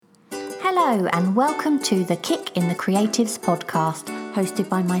Hello and welcome to the Kick in the Creatives podcast, hosted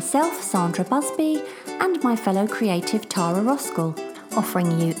by myself, Sandra Busby, and my fellow creative Tara Roskell,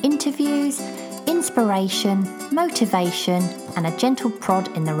 offering you interviews, inspiration, motivation, and a gentle prod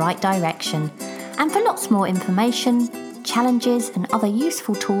in the right direction. And for lots more information, challenges, and other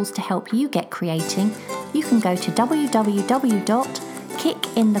useful tools to help you get creating, you can go to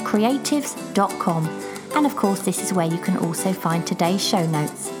www.kickinthecreatives.com. And of course, this is where you can also find today's show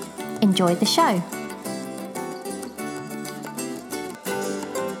notes. Enjoy the show.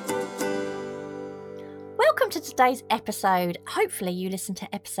 Welcome to today's episode. Hopefully you listened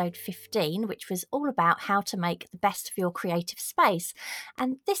to episode 15, which was all about how to make the best of your creative space.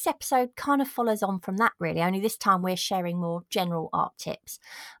 And this episode kind of follows on from that really, only this time we're sharing more general art tips.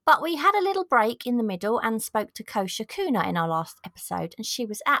 But we had a little break in the middle and spoke to Kosha Kuna in our last episode, and she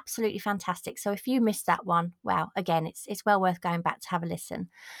was absolutely fantastic. So if you missed that one, wow, again, it's well worth going back to have a listen.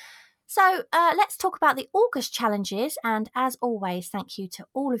 So let's talk about the August challenges. And as always, thank you to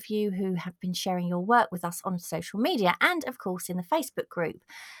all of you who have been sharing your work with us on social media and, of course, in the Facebook group.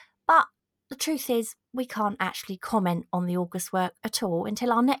 But the truth is, we can't actually comment on the August work at all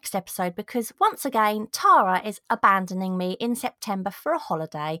until our next episode because, once again, Tara is abandoning me in September for a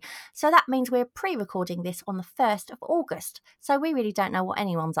holiday. So that means we're pre-recording this on the 1st of August. So we really don't know what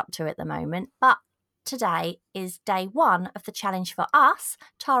anyone's up to at the moment. But today is day one of the challenge for us.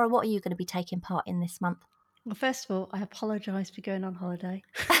 Tara, what are you going to be taking part in this month? Well, first of all, I apologise for going on holiday.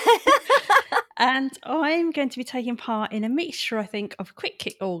 And I'm going to be taking part in a mixture, I think, of Quick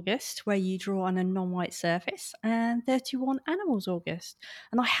Kick August, where you draw on a non-white surface, and 31 Animals August.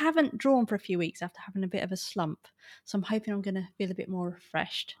 And I haven't drawn for a few weeks after having a bit of a slump. So I'm hoping I'm going to feel a bit more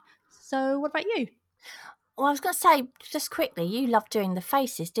refreshed. So what about you? Well, I was going to say, just quickly, you loved doing the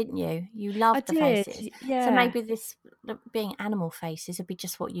faces, didn't you? You loved the faces. Yeah. So maybe this being animal faces would be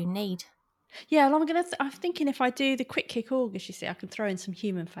just what you need. Yeah, well, I'm thinking if I do the Quick Kick August, you see, I can throw in some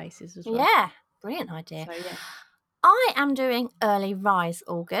human faces as well. Yeah, brilliant idea. So, yeah. I am doing Early Rise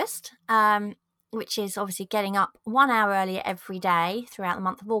August, which is obviously getting up 1 hour earlier every day throughout the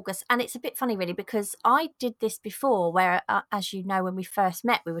month of August. And it's a bit funny, really, because I did this before where, as you know, when we first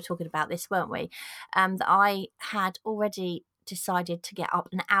met, we were talking about this, weren't we? That I had already decided to get up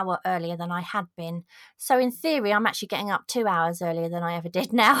an hour earlier than I had been. So in theory, I'm actually getting up 2 hours earlier than I ever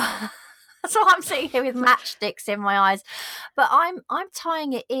did now. So I'm sitting here with matchsticks in my eyes. But I'm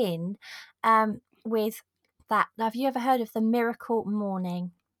tying it in with that. Have you ever heard of the miracle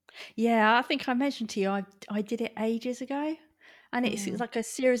morning? Yeah, I think I mentioned to you I did it ages ago, and it's like a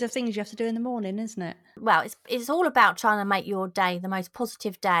series of things you have to do in the morning, isn't it? Well, it's all about trying to make your day the most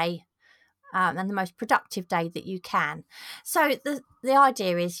positive day and the most productive day that you can. So the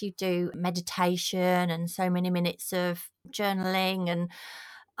idea is you do meditation and so many minutes of journaling and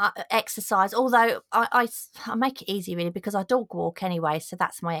exercise. Although I make it easy really because I dog walk anyway, so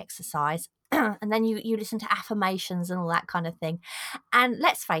that's my exercise. And then you listen to affirmations and all that kind of thing. And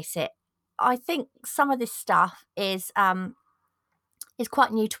let's face it, I think some of this stuff is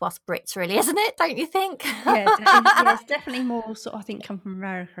quite new to us Brits, really, isn't it? Don't you think? Yeah, it's definitely more sort of, I think, come from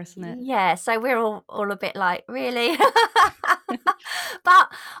America, isn't it? Yeah, so we're all a bit like, really?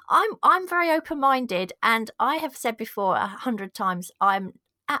 But I'm very open-minded, and I have said before 100 times I'm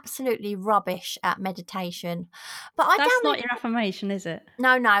absolutely rubbish at meditation. But That's not your affirmation, is it?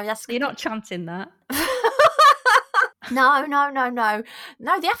 No, that's You're not chanting that. No. No,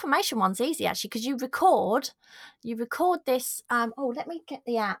 the affirmation one's easy actually because you record this. Let me get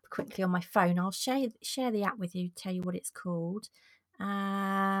the app quickly on my phone. I'll share the app with you. Tell you what it's called.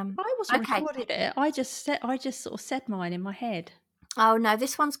 I wasn't recording it. I just sort of said mine in my head. Oh no,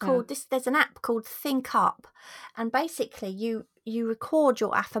 this one's called There's an app called Think Up, and basically you record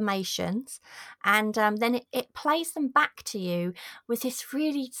your affirmations, and then it plays them back to you with this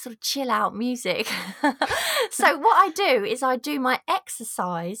really sort of chill out music. So what I do is I do my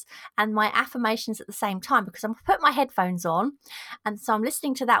exercise and my affirmations at the same time because I'm put my headphones on, and so I'm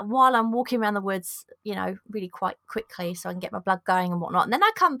listening to that while I'm walking around the woods, really quite quickly, so I can get my blood going and whatnot. And then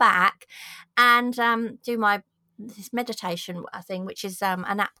I come back and do this meditation thing, which is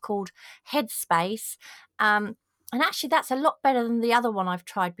an app called Headspace, and actually that's a lot better than the other one I've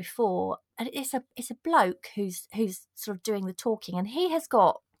tried before. And it's a bloke who's sort of doing the talking, and he has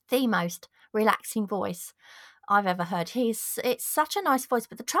got the most relaxing voice I've ever heard. It's such a nice voice,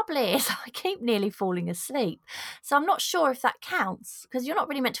 but the trouble is I keep nearly falling asleep, so I'm not sure if that counts because you're not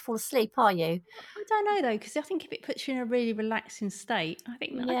really meant to fall asleep, are you? I don't know though, because I think if it puts you in a really relaxing state, I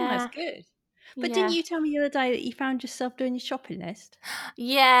think that's good. But didn't Yeah. you tell me the other day that you found yourself doing your shopping list?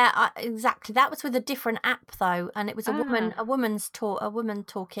 Yeah, exactly. That was with a different app though, and it was Ah. a woman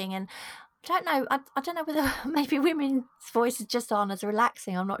talking, and I don't know. I don't know whether maybe women's voices just aren't as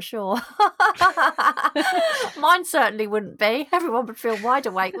relaxing. I'm not sure. Mine certainly wouldn't be. Everyone would feel wide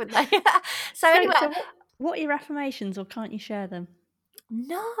awake, wouldn't they? So So anyway, so what are your affirmations, or can't you share them?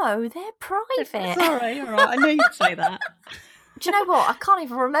 no, they're private. Sorry, all right. I knew you'd say that. Do you know what? I can't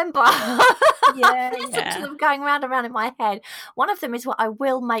even remember. Yeah, I've listened to yeah. them going round and round in my head. One of them is what I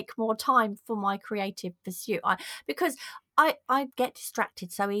will make more time for my creative pursuit. Because I get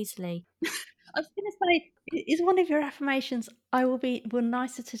distracted so easily. I was going to say, is one of your affirmations, I will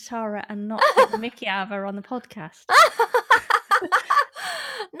nicer to Tara and not take the mickey out of her on the podcast?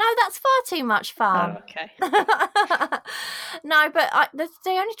 No, that's far too much Oh, fun. okay. No, but the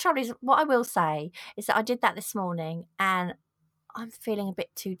only trouble is, what I will say is that I did that this morning and I'm feeling a bit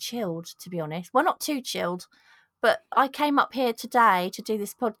too chilled, to be honest. Well, not too chilled, but I came up here today to do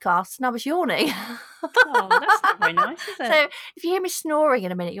this podcast and I was yawning. Oh, that's not very nice, is it? So if you hear me snoring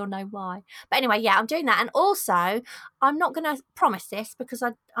in a minute, you'll know why. But anyway, yeah, I'm doing that. And also, I'm not going to promise this because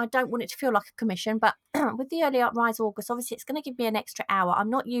I don't want it to feel like a commission. But with the early uprise August, obviously, it's going to give me an extra hour. I'm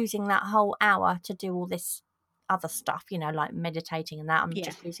not using that whole hour to do all this other stuff, like meditating and that. I'm Yeah.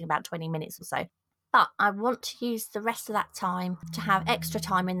 just using about 20 minutes or so. But I want to use the rest of that time to have extra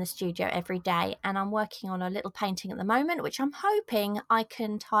time in the studio every day. And I'm working on a little painting at the moment, which I'm hoping I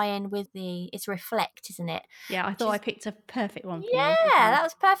can tie in with it's Reflect, isn't it? Yeah, I thought I picked a perfect one for you. Yeah, Didn't I? that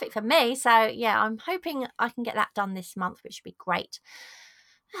was perfect for me. So, yeah, I'm hoping I can get that done this month, which would be great.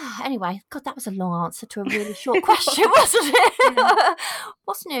 Anyway, God, that was a long answer to a really short question, wasn't it? Yeah.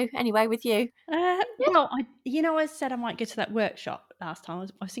 What's new, anyway, with you? Well, I said I might go to that workshop last time.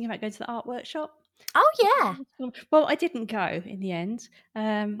 I was thinking about going to the art workshop. Oh, yeah. Well, I didn't go in the end.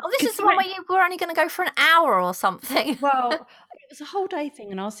 Oh, this Because is the one where you were only going to go for an hour or something. well, it was a whole day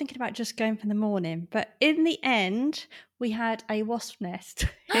thing, and I was thinking about just going for the morning. But in the end, we had a wasp nest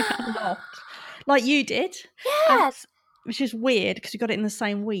in our loft, like you did, and Yeah. which is weird because we got it in the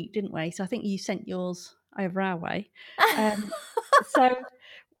same week, didn't we? So I think you sent yours over our way. So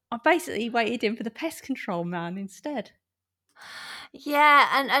I basically waited in for the pest control man instead. Yeah,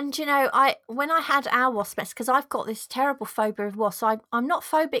 and when I had our wasp nest, because I've got this terrible phobia of wasps. I'm not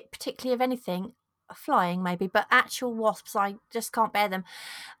phobic particularly of anything, flying maybe, but actual wasps, I just can't bear them.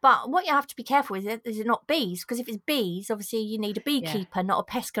 But what you have to be careful is it not bees? Because if it's bees, obviously you need a Yeah, beekeeper, not a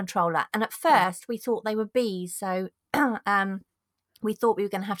pest controller. And at yeah, first we thought they were bees, so we thought we were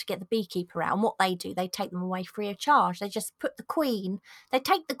going to have to get the beekeeper out. And what they do, they take them away free of charge. They just put they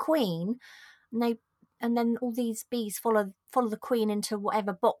take the queen, and then all these bees follow the queen into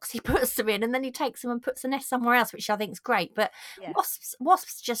whatever box he puts them in, and then he takes them and puts the nest somewhere else, which I think is great. But yeah.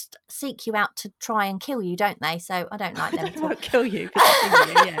 wasps just seek you out to try and kill you, don't they? So I don't like I them don't at know all. about kill you, but sting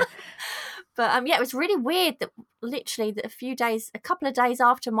you, yeah. But yeah, it was really weird that literally a couple of days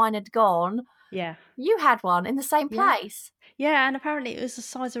after mine had gone, Yeah. you had one in the same Yeah. place. Yeah, and apparently it was the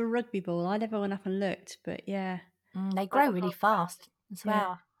size of a rugby ball. I never went up and looked, but yeah. They Got grow the really whole fast as Yeah.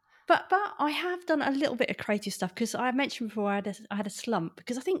 well. But I have done a little bit of creative stuff because I mentioned before I had a slump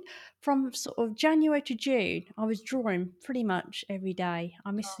because I think from sort of January to June I was drawing pretty much every day.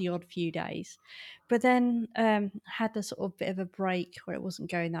 I missed the odd few days, but then had a sort of bit of a break where it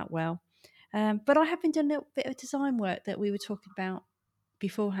wasn't going that well. But I have been doing a little bit of design work that we were talking about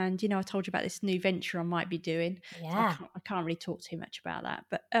beforehand. I told you about this new venture I might be doing, so Yeah. I can't really talk too much about that.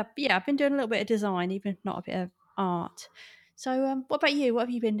 But yeah, I've been doing a little bit of design, even if not a bit of art. So what about you? What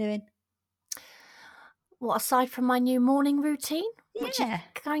have you been doing? Well, aside from my new morning routine, which is Yeah,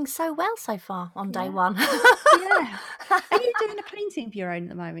 going so well so far on day yeah, one. yeah. Are you doing a painting of your own at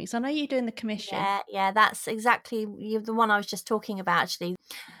the moment? So I know you're doing the commission. Yeah, that's exactly the one I was just talking about, actually.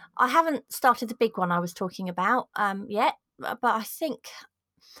 I haven't started the big one I was talking about yet, but I think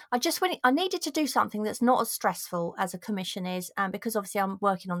I needed to do something that's not as stressful as a commission is, because obviously I'm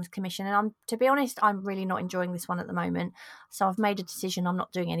working on this commission, and to be honest, I'm really not enjoying this one at the moment. So I've made a decision I'm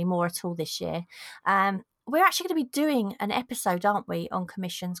not doing any more at all this year. We're actually going to be doing an episode, aren't we, on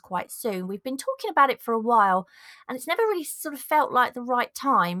commissions quite soon. We've been talking about it for a while, and it's never really sort of felt like the right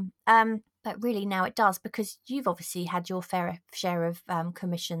time. But really now it does, because you've obviously had your fair share of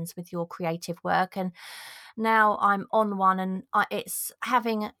commissions with your creative work, and now I'm on one, and it's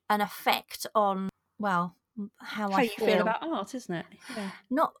having an effect on, well, how How I you feel feel. about art, isn't it? Yeah,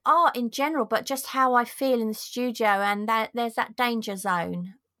 Not art in general, but just how I feel in the studio, and that there's that danger zone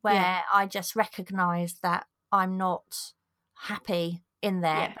yeah, where I just recognise that I'm not happy in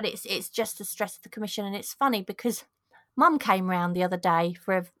there. yeah, But it's just the stress of the commission, and it's funny because mum came round the other day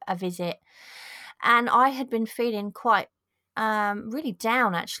for a visit, and I had been feeling quite really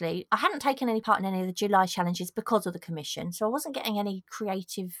down, actually. I hadn't taken any part in any of the July challenges because of the commission, so I wasn't getting any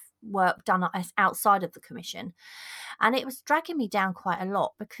creative work done outside of the commission, and it was dragging me down quite a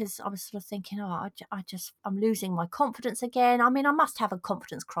lot because I was sort of thinking, oh, I'm losing my confidence again. I mean, I must have a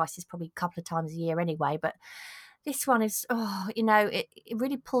confidence crisis probably a couple of times a year anyway, but this one is, it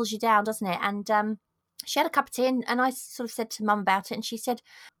really pulls you down, doesn't it? And she had a cup of tea, and I sort of said to mum about it, and she said,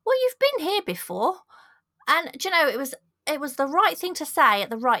 well, you've been here before. And do you know, it was the right thing to say at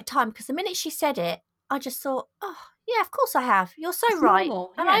the right time, because the minute she said it, I just thought, oh, yeah, of course I have. You're so It's right.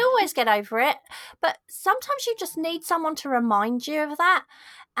 normal, And I yeah. always get over it. But sometimes you just need someone to remind you of that.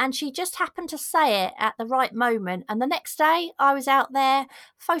 And she just happened to say it at the right moment. And the next day, I was out there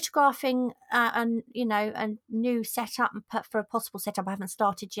photographing a new setup for a possible setup I haven't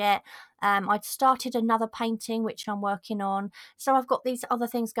started yet. I'd started another painting, which I'm working on. So I've got these other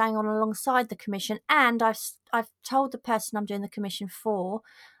things going on alongside the commission. And I've told the person I'm doing the commission for,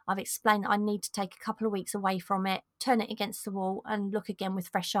 I've explained that I need to take a couple of weeks away from it, turn it against the wall and look again with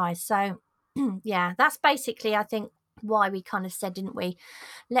fresh eyes. So yeah, that's basically, I think, why we kind of said, didn't we,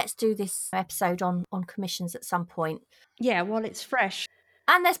 let's do this episode on commissions at some point. Yeah, while it's fresh.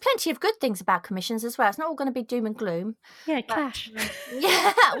 And there's plenty of good things about commissions as well. It's not all going to be doom and gloom. Yeah, But cash.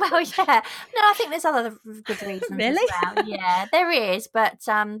 yeah, well, yeah. No, I think there's other good reasons as Really? well. Yeah, there is, but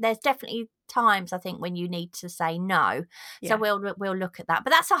there's definitely times, I think, when you need to say no. So Yeah. we'll look at that.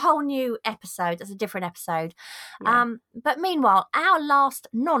 But that's a whole new episode. That's a different episode. Yeah. But meanwhile, our last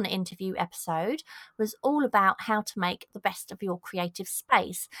non-interview episode was all about how to make the best of your creative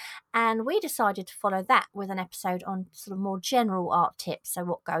space, and we decided to follow that with an episode on sort of more general art tips. So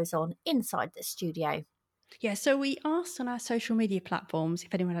what goes on inside the studio. Yeah, so we asked on our social media platforms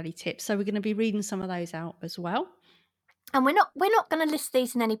if anyone had any tips. So we're going to be reading some of those out as well. And we're not going to list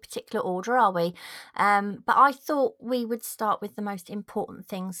these in any particular order, are we? But I thought we would start with the most important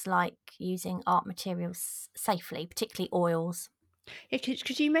things, like using art materials safely, particularly oils. Yeah,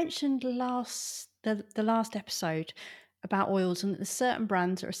 because you mentioned the last episode about oils and that there's certain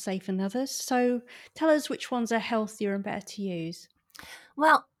brands that are safer than others. So tell us which ones are healthier and better to use.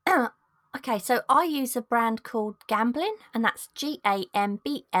 Well, okay, so I use a brand called Gamblin, and that's Gamblin.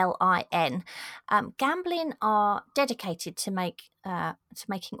 Gamblin are dedicated to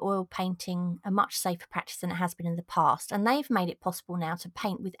making oil painting a much safer practice than it has been in the past, and they've made it possible now to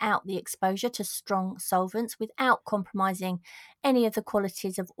paint without the exposure to strong solvents, without compromising any of the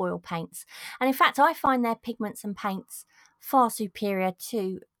qualities of oil paints. And in fact, I find their pigments and paints far superior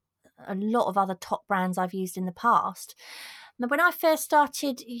to a lot of other top brands I've used in the past. Now, when I first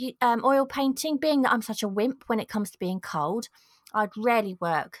started oil painting, being that I'm such a wimp when it comes to being cold, I'd rarely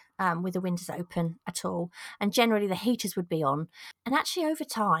work with the windows open at all, and generally the heaters would be on. And actually, over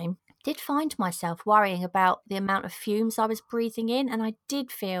time, did find myself worrying about the amount of fumes I was breathing in, and I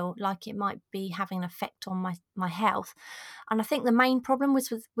did feel like it might be having an effect on my health. And I think the main problem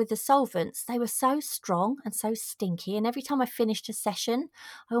was with the solvents. They were so strong and so stinky, and every time I finished a session,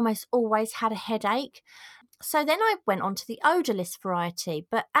 I almost always had a headache. So then I went on to the odourless variety,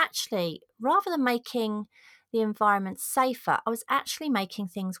 but actually, rather than making the environment safer, I was actually making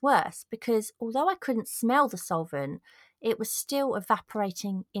things worse, because although I couldn't smell the solvent, it was still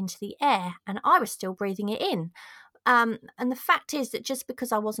evaporating into the air and I was still breathing it in. And the fact is that just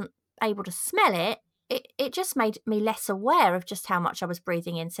because I wasn't able to smell it, it just made me less aware of just how much I was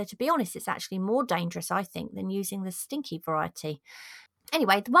breathing in. So to be honest, it's actually more dangerous, I think, than using the stinky variety.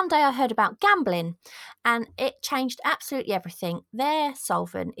 Anyway, one day I heard about Gamblin, and it changed absolutely everything. Their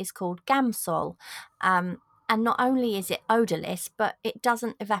solvent is called Gamsol, and not only is it odourless, but it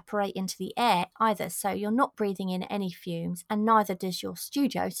doesn't evaporate into the air either, so you're not breathing in any fumes, and neither does your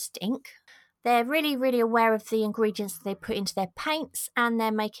studio stink. They're really, really aware of the ingredients that they put into their paints, and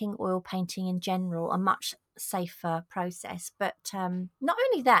they're making oil painting in general a much safer process. But not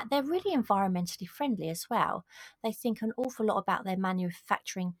only that, they're really environmentally friendly as well. They think an awful lot about their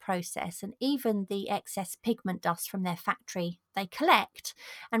manufacturing process, and even the excess pigment dust from their factory they collect.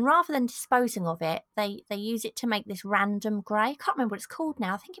 And rather than disposing of it, they use it to make this random grey. I can't remember what it's called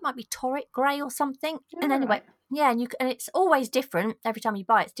now. I think it might be toric grey or something. And anyway, Right. yeah, and it's always different. Every time you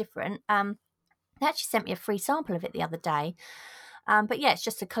buy it's different. They actually sent me a free sample of it the other day. But yeah, it's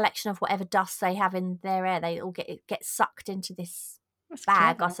just a collection of whatever dust they have in their air. They all get sucked into this That's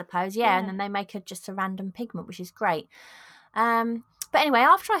bag, I clever. suppose. Yeah, and then they make just a random pigment, which is great. But anyway,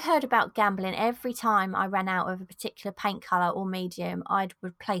 after I heard about gambling, every time I ran out of a particular paint colour or medium, I'd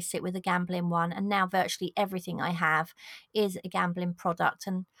replace it with a gambling one. And now virtually everything I have is a gambling product.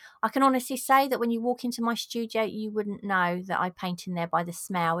 And I can honestly say that when you walk into my studio, you wouldn't know that I paint in there by the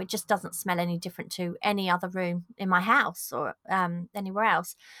smell. It just doesn't smell any different to any other room in my house or anywhere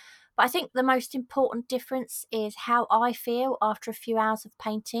else. But I think the most important difference is how I feel after a few hours of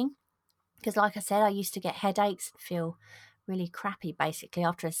painting. Because like I said, I used to get headaches, feel really crappy basically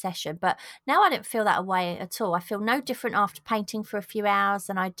after a session. But now I don't feel that way at all. I feel no different after painting for a few hours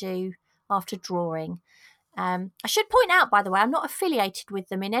than I do after drawing. I should point out, by the way, I'm not affiliated with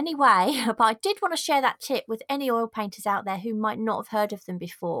them in any way, but I did want to share that tip with any oil painters out there who might not have heard of them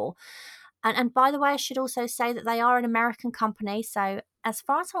before. And by the way, I should also say that they are an American company. So as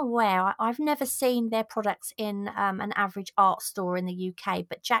far as I'm aware, I've never seen their products in an average art store in the UK,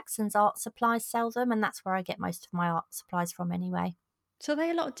 but Jackson's Art Supplies sell them, and that's where I get most of my art supplies from anyway. So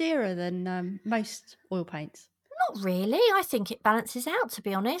they're a lot dearer than most oil paints. Not really. I think it balances out, to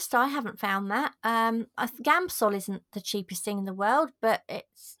be honest. I haven't found that. Gamsol isn't the cheapest thing in the world, but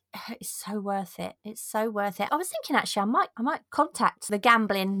it's so worth it. It's so worth it. I was thinking actually I might contact the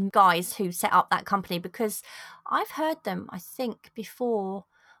gambling guys who set up that company, because I've heard them, I think, before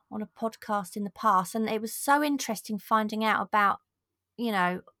on a podcast in the past, and it was so interesting finding out about,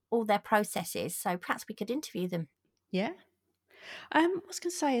 all their processes. So perhaps we could interview them. Yeah. I was going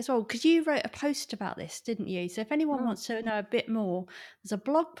to say as well, because you wrote a post about this, didn't you? So if anyone Mm. wants to know a bit more, there's a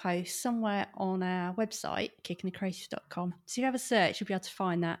blog post somewhere on our website, kickingthecreative.com. So if you have a search, you'll be able to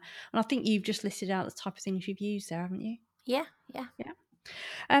find that. And I think you've just listed out the type of things you've used there, haven't you? Yeah.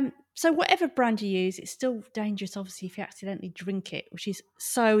 Yeah. So whatever brand you use, it's still dangerous, obviously, if you accidentally drink it, which is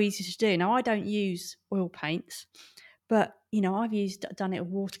so easy to do. Now, I don't use oil paints, but, I've done it with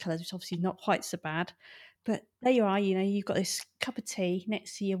watercolours, which is obviously not quite so bad. But there you are, you've got this cup of tea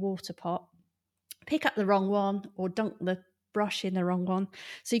next to your water pot. Pick up the wrong one or dunk the brush in the wrong one.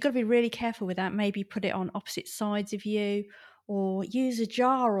 So you've got to be really careful with that. Maybe put it on opposite sides of you, or use a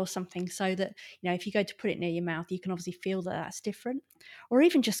jar or something so that, if you go to put it near your mouth, you can obviously feel that that's different. Or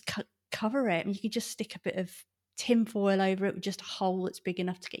even just cover it. And you can just stick a bit of tin foil over it with just a hole that's big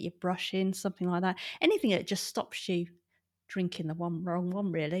enough to get your brush in, something like that. Anything that just stops you drinking the wrong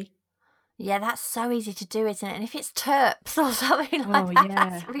one, really. Yeah, that's so easy to do, isn't it? And if it's terps or something Oh, like that, yeah.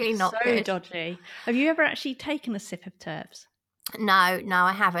 that's really So not good. dodgy. Have you ever actually taken a sip of terps? No,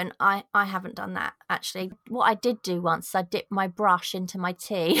 I haven't. I haven't done that, actually. What I did do once, I dipped my brush into my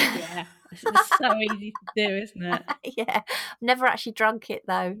tea. Yeah, it's so easy to do, isn't it? Yeah, never actually drunk it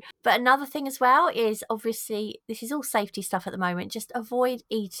though. But another thing as well is, obviously, this is all safety stuff at the moment. Just avoid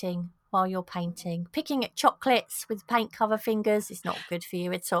eating while you're painting. Picking at chocolates with paint cover fingers is not good for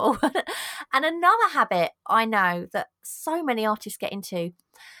you at all. And another habit I know that so many artists get into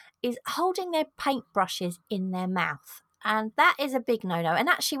is holding their paintbrushes in their mouth. And that is a big no-no. And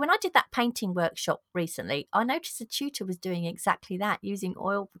actually, when I did that painting workshop recently, I noticed the tutor was doing exactly that, using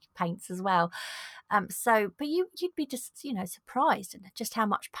oil paints as well. But you'd be just, surprised at just how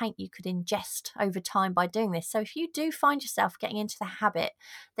much paint you could ingest over time by doing this. So if you do find yourself getting into the habit,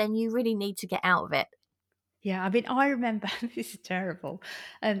 then you really need to get out of it. Yeah, I mean, I remember, this is terrible,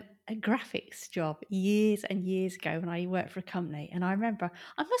 a graphics job years and years ago when I worked for a company. And I remember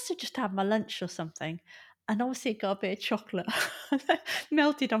I must have just had my lunch or something. And obviously it got a bit of chocolate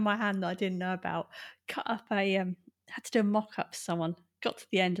melted on my hand that I didn't know about. Cut up had to do a mock up for someone. Got to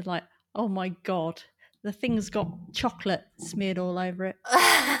the end and like, oh my God, the thing's got chocolate smeared all over it.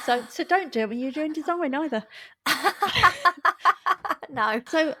 So don't do it when you're doing design either. No.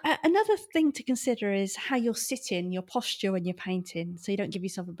 So another thing to consider is how you're sitting, your posture when you're painting, so you don't give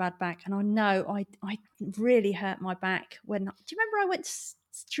yourself a bad back. And I know I really hurt my back when. Do you remember I went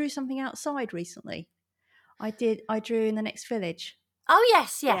drew something outside recently? I did. I drew in the next village. Oh,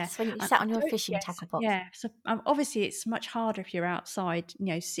 yes. Yeah, When you and sat I on your don't. fishing Yes, tackle box. yeah. So obviously it's much harder if you're outside,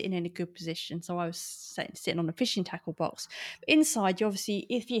 sitting in a good position. So I was sitting on a fishing tackle box. But inside, you obviously,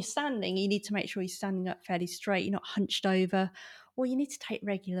 if you're standing, you need to make sure you're standing up fairly straight. You're not hunched over, or you need to take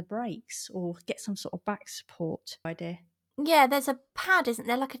regular breaks or get some sort of back support. Idea. Yeah, there's a pad, isn't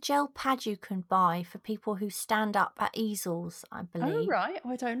there? Like a gel pad you can buy for people who stand up at easels, I Oh believe. right,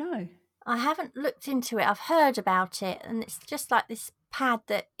 I don't know. I haven't looked into it. I've heard about it, and it's just like this pad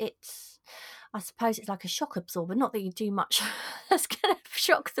that I suppose it's like a shock absorber. Not that you do much that's going to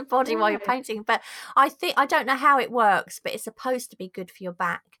shock the body while you're No. painting, but I don't know how it works, but it's supposed to be good for your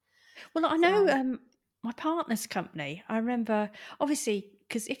back. Well, I So, know my partner's company. I remember, obviously,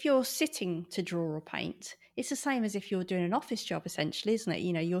 because if you're sitting to draw or paint, it's the same as if you're doing an office job, essentially, isn't it?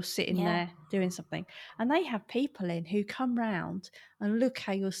 You're sitting Yeah. there doing something, and they have people in who come round and look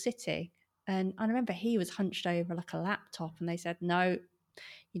how you're sitting. And I remember he was hunched over like a laptop, and they said, no,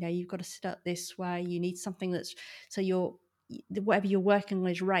 you've got to sit up this way. You need something that's so whatever you're working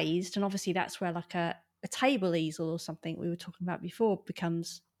on is raised, and obviously that's where like a table easel or something we were talking about before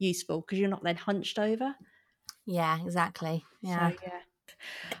becomes useful because you're not then hunched over. Yeah, exactly. So Yeah. yeah.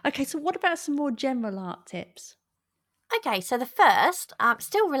 Okay, so what about some more general art tips? Okay, so the first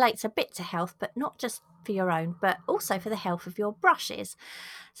still relates a bit to health, but not just for your own, but also for the health of your brushes.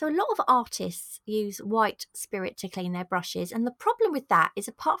 So, a lot of artists use white spirit to clean their brushes, and the problem with that is,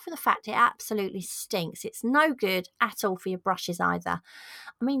 apart from the fact it absolutely stinks, it's no good at all for your brushes either.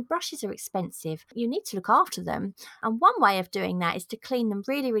 I mean, brushes are expensive, you need to look after them, and one way of doing that is to clean them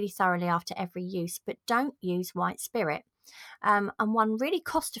really, really thoroughly after every use, but don't use white spirit. And one really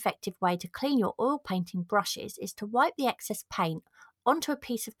cost effective way to clean your oil painting brushes is to wipe the excess paint onto a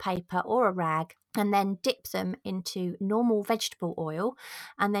piece of paper or a rag and then dip them into normal vegetable oil,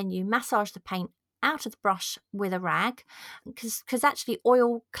 and then you massage the paint out of the brush with a rag because actually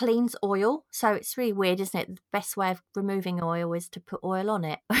oil cleans oil, so it's really weird, isn't it? The best way of removing oil is to put oil on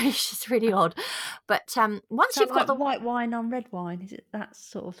it, which is really odd. But once Is that you've got like the white wine on red wine? Is it that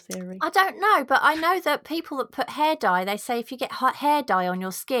sort of theory? I don't know, but I know that people that put hair dye, they say if you get hair dye on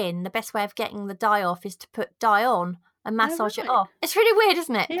your skin, the best way of getting the dye off is to put dye on and Oh, massage it right. off. It's really weird,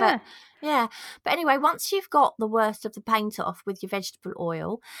 isn't it? Yeah. But yeah. But anyway, once you've got the worst of the paint off with your vegetable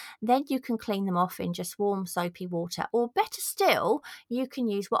oil, then you can clean them off in just warm soapy water. Or better still, you can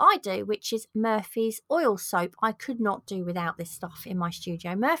use what I do, which is Murphy's oil soap. I could not do without this stuff in my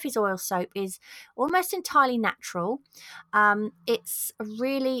studio. Murphy's oil soap is almost entirely natural. It's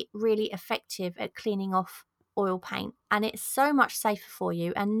really, really effective at cleaning off oil paint, and it's so much safer for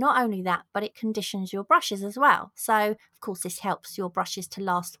you. And not only that, but it conditions your brushes as well. So, of course, this helps your brushes to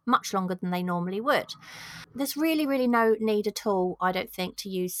last much longer than they normally would. There's really, really no need at all, I don't think, to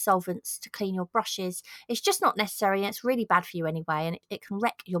use solvents to clean your brushes. It's just not necessary, and it's really bad for you anyway, and it can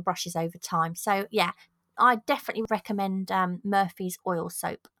wreck your brushes over time. So, yeah, I definitely recommend Murphy's oil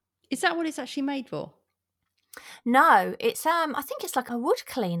soap. Is that what it's actually made for? No, it's I think it's like a wood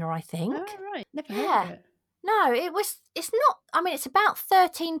cleaner, I Oh, think. right. Never heard of Yeah. it. No, it's not, I mean, it's about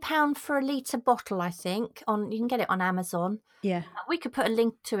 £13 for a litre bottle, I think. You can get it on Amazon. Yeah. We could put a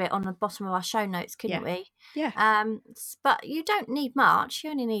link to it on the bottom of our show notes, couldn't Yeah. we? Yeah. But you don't need much, you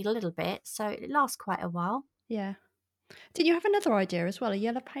only need a little bit, so it lasts quite a while. Yeah. Did you have another idea as well? A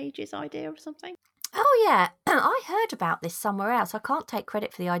Yellow Pages idea or something? Oh yeah, I heard about this somewhere else. I can't take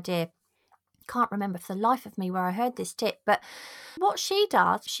credit for the idea. Can't remember for the life of me where I heard this tip, but what she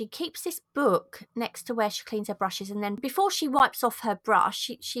does, she keeps this book next to where she cleans her brushes, and then before she wipes off her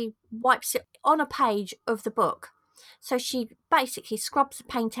brush, she wipes it on a page of the book. So she basically scrubs the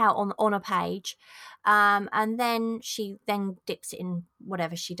paint out on a page, and then she then dips it in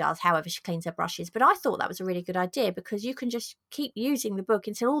whatever she does, however she cleans her brushes. But I thought that was a really good idea because you can just keep using the book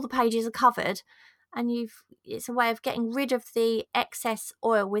until all the pages are covered, and it's a way of getting rid of the excess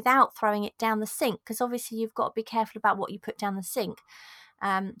oil without throwing it down the sink, because obviously you've got to be careful about what you put down the sink.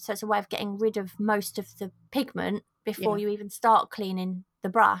 So it's a way of getting rid of most of the pigment before Yeah. you even start cleaning the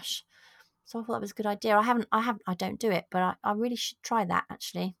brush. So I thought that was a good idea. I don't do it, but I really should try that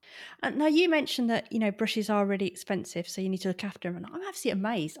actually. Now, you mentioned that, brushes are really expensive, so you need to look after them. And I'm absolutely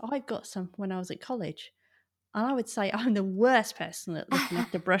amazed. I got some when I was at college. And I would say I'm the worst person at looking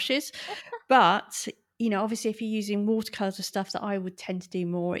after brushes. But, obviously if you're using watercolours or stuff that I would tend to do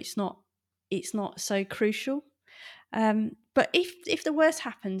more, it's not so crucial. But if the worst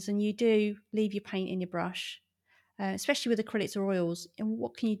happens and you do leave your paint in your brush, especially with acrylics or oils, and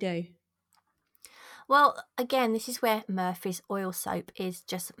what can you do? Well, again, this is where Murphy's oil soap is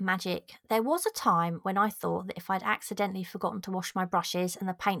just magic. There was a time when I thought that if I'd accidentally forgotten to wash my brushes and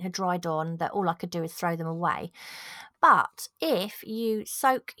the paint had dried on, that all I could do is throw them away. But if you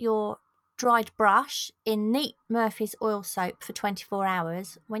soak your dried brush in neat Murphy's oil soap for 24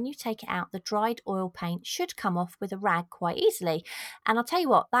 hours, when you take it out, the dried oil paint should come off with a rag quite easily. And I'll tell you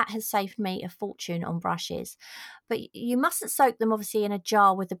what, that has saved me a fortune on brushes. But you mustn't soak them obviously in a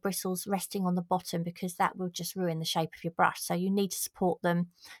jar with the bristles resting on the bottom, because that will just ruin the shape of your brush. So you need to support them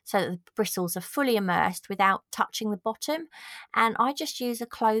so that the bristles are fully immersed without touching the bottom. And I just use a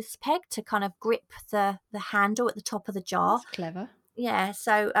clothes peg to kind of grip the handle at the top of the jar. That's clever. Yeah,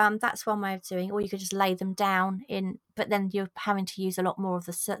 so that's one way of doing it. Or you could just lay them down in, but then you're having to use a lot more of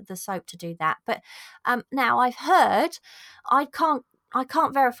the soap to do that. But now I've heard, I can't I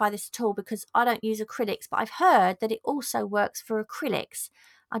can't verify this at all because I don't use acrylics, but I've heard that it also works for acrylics.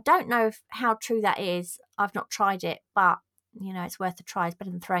 I don't know how true that is. I've not tried it, but it's worth a try. It's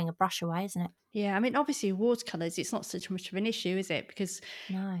better than throwing a brush away, isn't it? Yeah, I mean, obviously, watercolours, it's not such much of an issue, is it? Because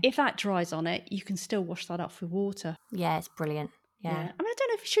No. if that dries on it, you can still wash that off with water. Yeah, it's brilliant. Yeah. Yeah. I mean, I don't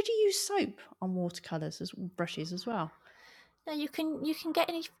know if should you use soap on watercolours as brushes as well? No, you can get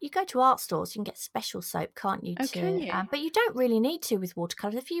any. You go to art stores, you can get special soap, can't you? Oh, can you? But you don't really need to with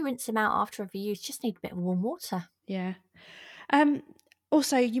watercolors. If you rinse them out after every use, just need a bit of warm water. Yeah. Um,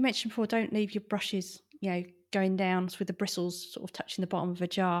 Also, you mentioned before, don't leave your brushes, going down with the bristles sort of touching the bottom of a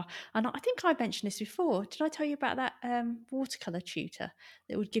jar. And I think I mentioned this before. Did I tell you about that watercolor tutor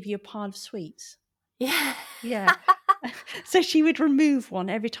that would give you a pile of sweets? Yeah. Yeah. So she would remove one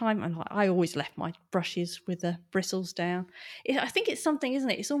every time, and I always left my brushes with the bristles down. I think it's something, isn't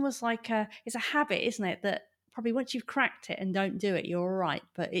it? It's almost like it's a habit, isn't it? That probably once you've cracked it and don't do it, you're all right.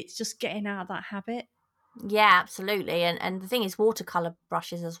 But it's just getting out of that habit. Yeah, absolutely. And the thing is, watercolor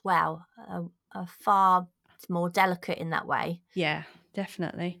brushes as well are far more delicate in that way. Yeah,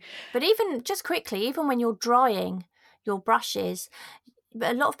 definitely. But even just quickly, even when you're drying your brushes,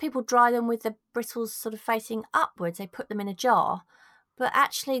 but a lot of people dry them with the bristles sort of facing upwards. They put them in a jar, but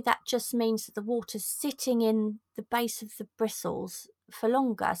actually that just means that the water's sitting in the base of the bristles for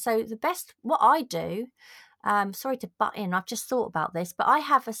longer. So what I do, sorry to butt in, I've just thought about this, but I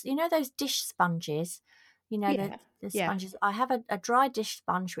have those dish sponges, Yeah, the yeah. sponges. I have a dry dish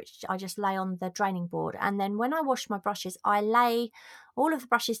sponge which I just lay on the draining board, and then when I wash my brushes, I lay all of the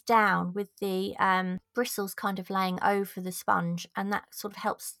brushes down with the bristles kind of laying over the sponge, and that sort of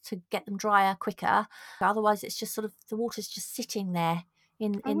helps to get them drier quicker. Otherwise, it's just sort of the water's just sitting there I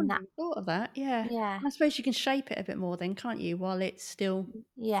in wouldn't that. have thought of that. Yeah. Yeah, I suppose you can shape it a bit more then, can't you, while it's still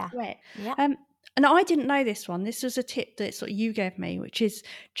yeah, wet? yeah. Um, and I didn't know this one. This was a tip that sort of you gave me, which is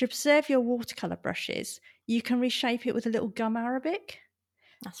to preserve your watercolor brushes, you can reshape it with a little gum arabic.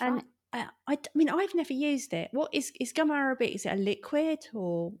 That's And right. I mean, I've never used it. What is gum arabic? Is it a liquid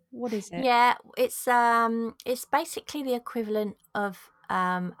or what is it? Yeah, it's basically the equivalent of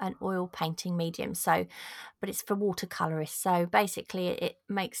an oil painting medium. So, but it's for watercolorists. So basically,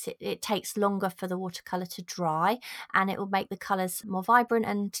 it takes longer for the watercolor to dry, and it will make the colors more vibrant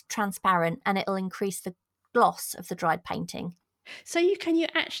and transparent, and it'll increase the gloss of the dried painting. So can you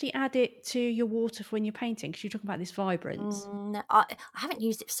actually add it to your water for when you're painting? Because you're talking about this vibrance. No, I haven't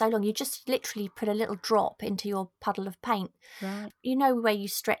used it for so long. You just literally put a little drop into your puddle of paint. Right. You know where you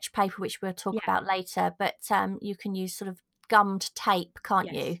stretch paper, which we'll talk Yeah. about later, but you can use sort of gummed tape,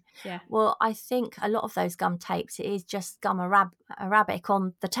 can't you? Yes. Yeah. Well, I think a lot of those gum tapes, it is just arabic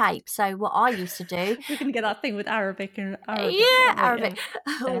on the tape. So what I used to do, We're going to get that thing with Arabic and Arabic, yeah, aren't we? Yeah. arabic.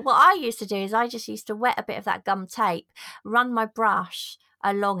 Yeah. What I used to do is I just used to wet a bit of that gum tape, run my brush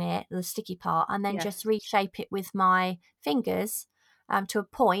along it, the sticky part, and then Yeah. just reshape it with my fingers to a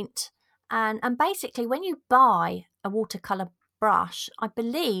point. And basically, when you buy a watercolor brush, I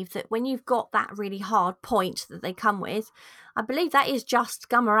believe that when you've got that really hard point that they come with, I believe that is just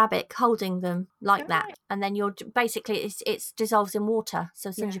gum arabic holding them like All that, right. and then you're basically it's dissolves in water. So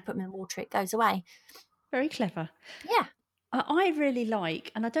as soon as Yeah. you put them in water, it goes away. Very clever. Yeah. I really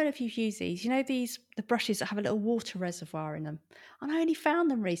like, and I don't know if you've used these, the brushes that have a little water reservoir in them. And I only found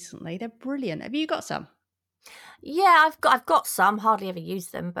them recently. They're brilliant. Have you got some? Yeah, I've got some, hardly ever use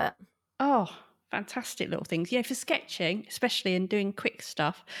them, but Oh, fantastic little things. For sketching, especially and doing quick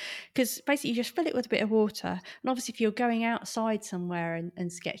stuff, because basically you just fill it with a bit of water. And obviously, if you're going outside somewhere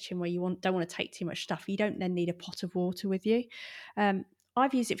and sketching where don't want to take too much stuff, you don't then need a pot of water with you.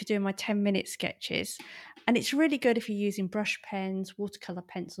 I've used it for doing my 10-minute sketches, and it's really good if you're using brush pens, watercolor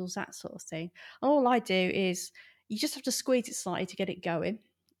pencils, that sort of thing. All I do is you just have to squeeze it slightly to get it going.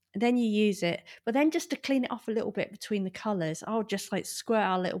 And then you use it, but then just to clean it off a little bit between the colours, I'll just like squirt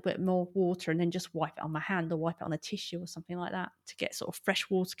out a little bit more water and then just wipe it on my hand or wipe it on a tissue or something like that to get sort of fresh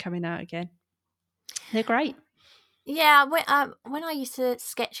water coming out again. They're great. yeah, when I used to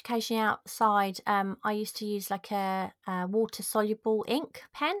sketch occasionally outside, I used to use like a water soluble ink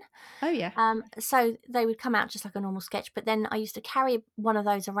pen. Oh yeah, So they would come out just like a normal sketch, but then I used to carry one of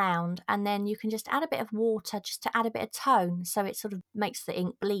those around, and then you can just add a bit of water just to add a bit of tone, so it sort of makes the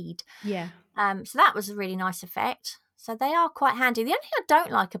ink bleed. yeah. So that was a really nice effect. So they are quite handy. The only thing I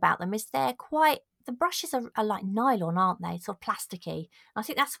don't like about them is the brushes are like nylon, aren't they? Sort of plasticky. I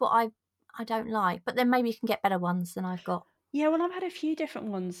think that's what I don't like. But then maybe you can get better ones than I've got. Yeah, well, I've had a few different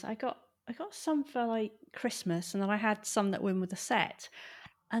ones. I got some for like Christmas, and then I had some that went with a set.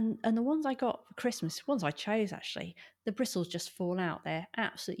 And the ones I got for Christmas, ones I chose actually, the bristles just fall out. They're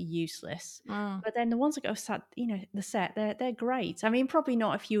absolutely useless. Mm. But then the ones I got set, the set, they're great. I mean, probably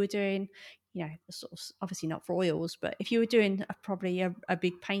not if you were doing, the sort of, obviously not for oils, but if you were doing probably a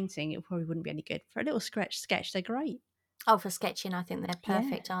big painting, it probably wouldn't be any good. For a little sketch, they're great. Oh, for sketching, I think they're Yeah.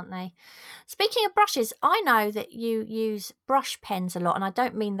 perfect, aren't they? Speaking of brushes, I know that you use brush pens a lot, and I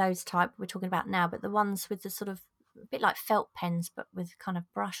don't mean those type we're talking about now, but the ones with the sort of a bit like felt pens, but with kind of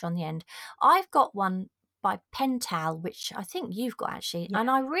brush on the end. I've got one by Pental, which I think you've got actually, Yeah. and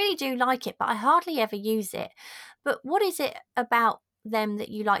I really do like it, but I hardly ever use it. But what is it about them that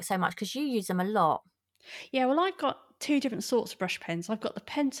you like so much? Because you use them a lot. Yeah, well, I've got two different sorts of brush pens. I've got the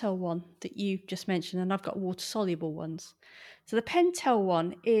Pentel one that you just mentioned, and I've got water soluble ones. So the Pentel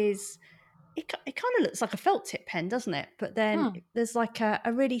one is it kind of looks like a felt tip pen, doesn't it? But then Hmm. there's like a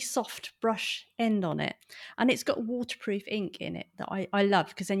really soft brush end on it, and it's got waterproof ink in it that I love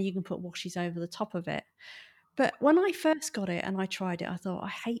because then you can put washes over the top of it. But when I first got it and I tried it, I thought I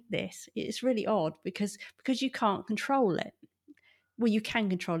hate this. It's really odd because you can't control it. Well, you can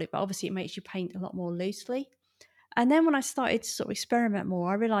control it, but obviously it makes you paint a lot more loosely. And then when I started to sort of experiment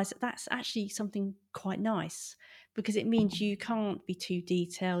more, I realized that that's actually something quite nice because it means you can't be too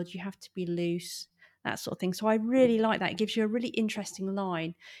detailed, you have to be loose, that sort of thing. So I really like that. It gives you a really interesting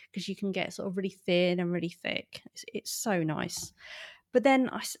line because you can get sort of really thin and really thick. It's so nice. But then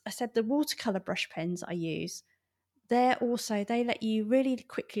I said the watercolor brush pens I use, they let you really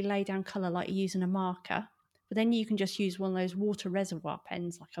quickly lay down color like you're using a marker. But then you can just use one of those water reservoir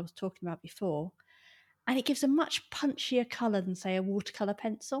pens like I was talking about before, and it gives a much punchier colour than, say, a watercolour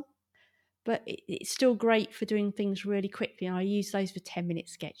pencil. But it's still great for doing things really quickly. And I use those for 10-minute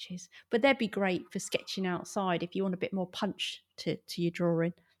sketches. But they'd be great for sketching outside if you want a bit more punch to your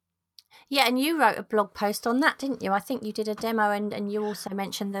drawing. Yeah, and you wrote a blog post on that, didn't you? I think you did a demo, and you also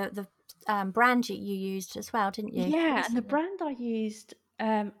mentioned the brand you used as well, didn't you? Yeah, and the Recently. brand I used,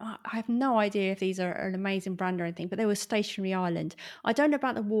 I have no idea if these are an amazing brand or anything, but they were Stationery Island. I don't know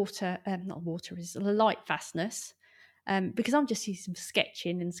about the water, not water, is the light fastness, because I'm just using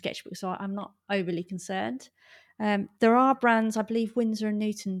sketching and sketchbook, so I'm not overly concerned. There are brands, I believe Winsor and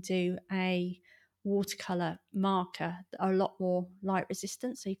Newton do a watercolor marker that are a lot more light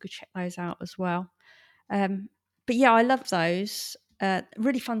resistant, so you could check those out as well. Um, but yeah, I love those.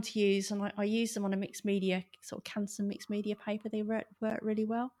 Really fun to use, and I use them on a mixed media, sort of Canson mixed media paper. They work really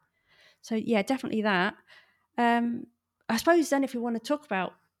well. So yeah, definitely that. I suppose then, if we want to talk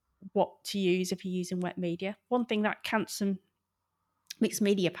about what to use if you're using wet media, one thing that Canson mixed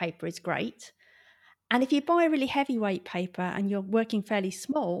media paper is great. And if you buy a really heavyweight paper and you're working fairly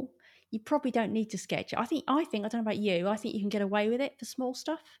small, you probably don't need to sketch it. I don't know about you, I think you can get away with it for small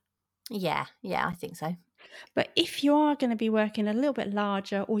stuff. Yeah, yeah, I think so. But if you are going to be working a little bit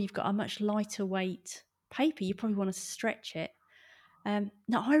larger or you've got a much lighter weight paper, you probably want to stretch it.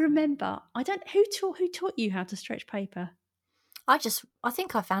 Now I remember, I don't who taught you how to stretch paper? I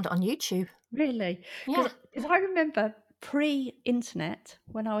think I found it on YouTube. Really? Yeah. Because I remember pre-internet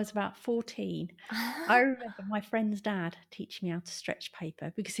when I was about 14, I remember my friend's dad teaching me how to stretch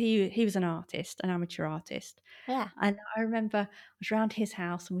paper because he was an artist, an amateur artist. Yeah. And I remember I was around his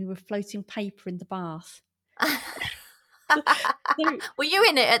house and we were floating paper in the bath. So Were you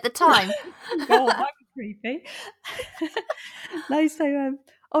in it at the time? God, that'd be creepy. No, so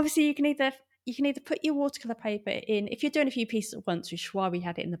obviously you can either put your watercolor paper in if you're doing a few pieces at once, which is why we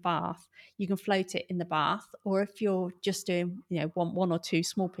had it in the bath. You can float it in the bath, or if you're just doing one or two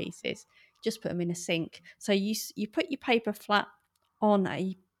small pieces, just put them in a sink. So you put your paper flat on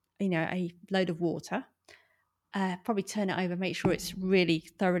a load of water, probably turn it over, make sure it's really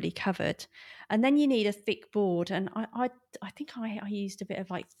thoroughly covered, and then you need a thick board. And I think I used a bit of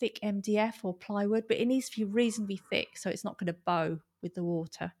like thick MDF or plywood, but it needs to be reasonably thick so it's not going to bow with the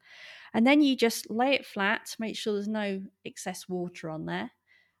water. And then you just lay it flat, make sure there's no excess water on there.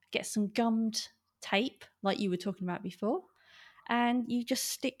 Get some gummed tape, like you were talking about before, and you just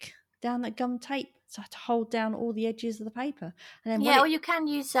stick down that gum tape so to hold down all the edges of the paper. And then when Yeah, or it you can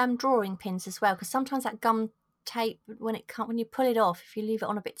use drawing pins as well, because sometimes that gum tape, when you pull it off, if you leave it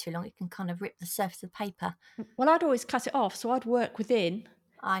on a bit too long, it can kind of rip the surface of the paper. well, I'd always cut it off, so I'd work within,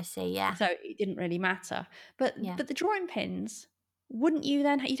 I see. Yeah, so it didn't really matter. But yeah. but the drawing pins, wouldn't you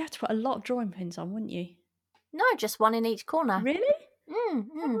then? You'd have to put a lot of drawing pins on, wouldn't you? No, just one in each corner. Really? Mm,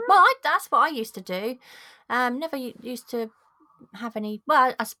 All mm. Well, right. that's what I used to do. Never used to have any.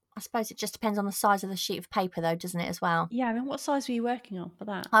 Well, I suppose it just depends on the size of the sheet of paper, though, doesn't it? As well. Yeah. I mean, what size were you working on for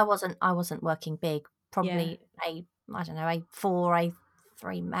that? I wasn't working big. Yeah. Probably I don't know, A4,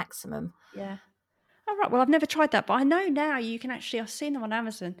 A3 maximum. Yeah. Oh, right. Well, I've never tried that, but I know now you can actually, I've seen them on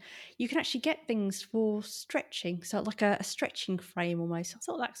Amazon. You can actually get things for stretching. So like a stretching frame almost. I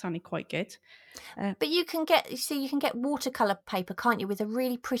thought that sounded quite good. But you can get watercolour paper, can't you, with a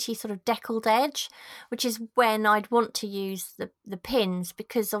really pretty sort of deckled edge, which is when I'd want to use the pins,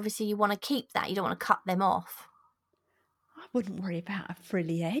 because obviously you want to keep that. You don't want to cut them off. I wouldn't worry about a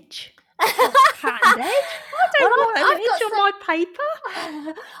frilly edge or patterned edge. I Well, don't want an I've edge got on some. my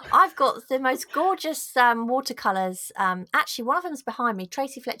paper. I've got the most gorgeous watercolours. Actually, one of them's behind me,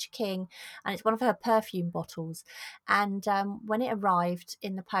 Tracy Fletcher King, and it's one of her perfume bottles. And when it arrived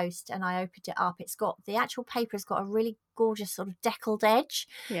in the post and I opened it up, it's got the actual paper has got a really gorgeous sort of deckled edge.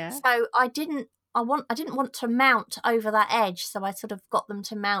 Yeah. So I didn't want to mount over that edge, so I sort of got them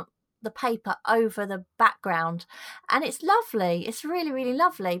to mount the paper over the background, and it's lovely. It's really, really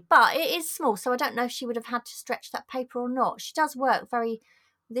lovely, but it is small, so I don't know if she would have had to stretch that paper or not. She does work very.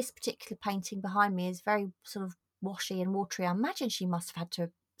 This particular painting behind me is very sort of washy and watery. I imagine she must have had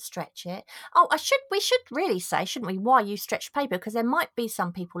to stretch it. Oh, we should really say, shouldn't we, why you stretch paper, because there might be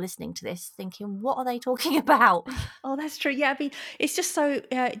some people listening to this thinking, what are they talking about? Oh, that's true. Yeah, I mean, it's just so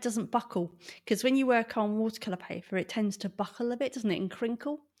it doesn't buckle, because when you work on watercolor paper, it tends to buckle a bit, doesn't it, and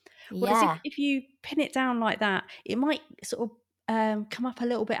crinkle. Whereas Yeah. if you pin it down like that, it might sort of come up a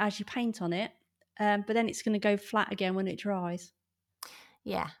little bit as you paint on it, but then it's going to go flat again when it dries.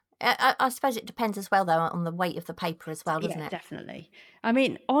 Yeah. I suppose it depends as well, though, on the weight of the paper as well, doesn't Yeah, it? definitely. I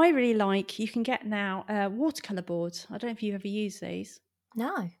mean, I really like, you can get now watercolor boards. I don't know if you've ever used these.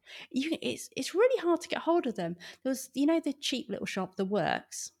 No. It's really hard to get hold of them. There was, the cheap little shop, The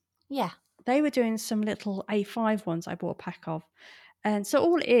Works. Yeah. They were doing some little A5 ones I bought a pack of. And so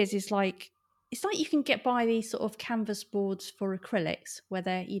all it is like, it's like you can get by these sort of canvas boards for acrylics where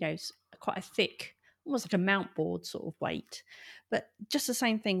they're, quite a thick, almost like a mount board sort of weight. But just the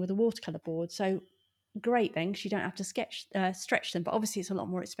same thing with a watercolor board. So great then, because you don't have to stretch them. But obviously it's a lot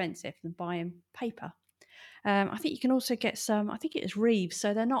more expensive than buying paper. I think you can also get some, I think it is Reeves.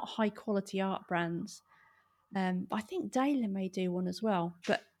 So they're not high quality art brands. But I think Daler may do one as well.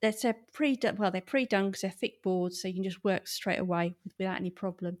 But they're pre-done because they're thick boards, so you can just work straight away without any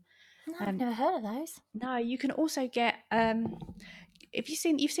problem. No, I've never heard of those. No, you can also get if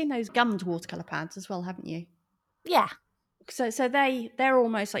you've seen those gummed watercolor pads as well, haven't you? Yeah. So they're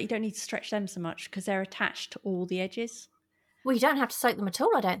almost like you don't need to stretch them so much because they're attached to all the edges. Well, you don't have to soak them at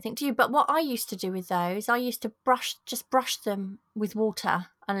all, I don't think, do you? But what I used to do with those, I used to brush them with water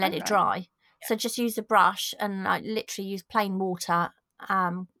and let it Okay. dry. So just use a brush and I literally use plain water,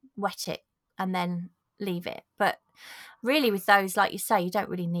 wet it, and then leave it. But really, with those, like you say, you don't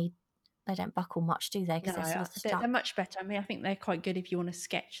really need. They don't buckle much, do they? Because No, they're sort of they're stuck. much better. I mean, I think they're quite good if you want to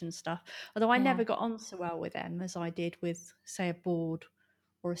sketch and stuff. Although I Yeah. never got on so well with them as I did with, say, a board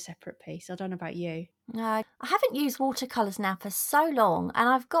or a separate piece. I don't know about you. No, I haven't used watercolours now for so long, and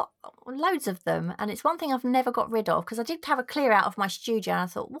I've got loads of them, and it's one thing I've never got rid of, because I did have a clear out of my studio and I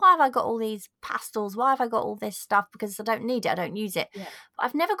thought, why have I got all these pastels? Why have I got all this stuff? Because I don't need it, I don't use it. Yeah. But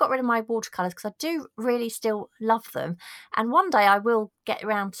I've never got rid of my watercolours because I do really still love them, and one day I will get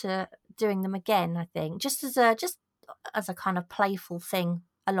around to doing them again, I think, just as a kind of playful thing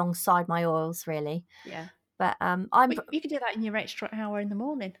alongside my oils, really. Yeah. But You could do that in your extra hour in the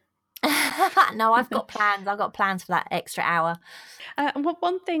morning. no, I've got plans. I've got plans for that extra hour. And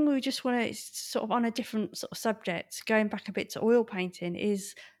one thing we just want to sort of on a different sort of subject, going back a bit to oil painting,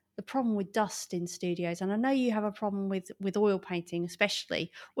 is the problem with dust in studios. And I know you have a problem with oil painting,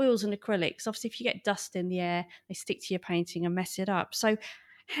 especially oils and acrylics. Obviously, if you get dust in the air, they stick to your painting and mess it up. So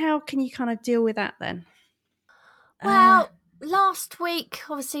how can you kind of deal with that then? Well, last week,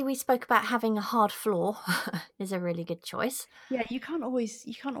 obviously, we spoke about having a hard floor is a really good choice. Yeah, you can't always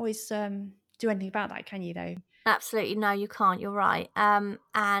do anything about that, can you? Though. Absolutely, no, you can't. You're right.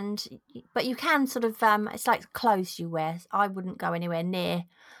 But you can sort of. It's like clothes you wear. I wouldn't go anywhere near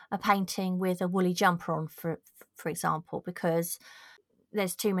a painting with a woolly jumper on, for example, because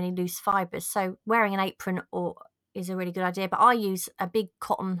there's too many loose fibres. So wearing an apron is a really good idea. But I use a big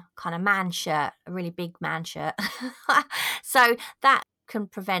cotton kind of man shirt, a really big man shirt. So that can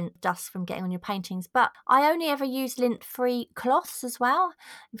prevent dust from getting on your paintings. But I only ever use lint-free cloths as well.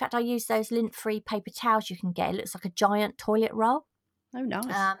 In fact, I use those lint-free paper towels you can get. It looks like a giant toilet roll. Oh, nice.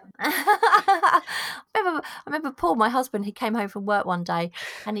 I remember Paul, my husband, he came home from work one day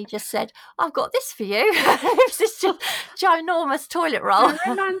and he just said, I've got this for you. It was this ginormous toilet roll.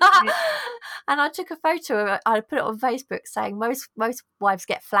 And I took a photo of it. I put it on Facebook saying most wives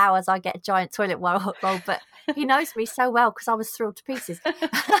get flowers, I get a giant toilet roll. But he knows me so well because I was thrilled to pieces.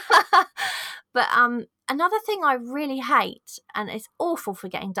 But another thing I really hate, and it's awful for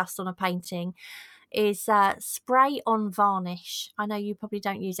getting dust on a painting, is spray on varnish. I know you probably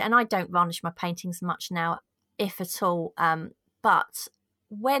don't use it, and I don't varnish my paintings much now, if at all. But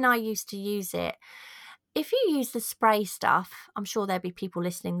when I used to use it, if you use the spray stuff, I'm sure there'll be people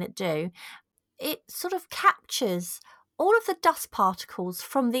listening that do, it sort of captures all of the dust particles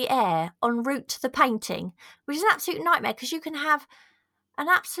from the air en route to the painting, which is an absolute nightmare because you can have an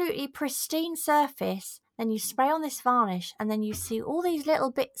absolutely pristine surface, then you spray on this varnish, and then you see all these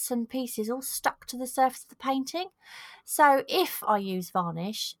little bits and pieces all stuck to the surface of the painting. So if I use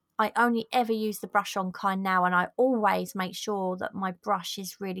varnish, I only ever use the brush on kind now, and I always make sure that my brush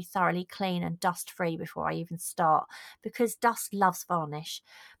is really thoroughly clean and dust free before I even start, because dust loves varnish.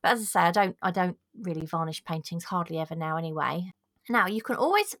 But as I say, I don't really varnish paintings hardly ever now anyway. Now, you can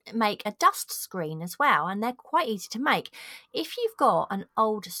always make a dust screen as well, and they're quite easy to make. If you've got an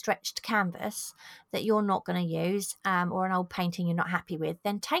old stretched canvas that you're not going to use, or an old painting you're not happy with,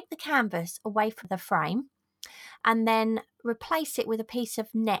 then take the canvas away from the frame and then replace it with a piece of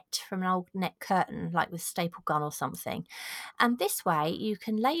net from an old net curtain, like with staple gun or something. And this way you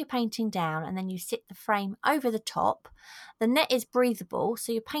can lay your painting down and then you sit the frame over the top. The net is breathable,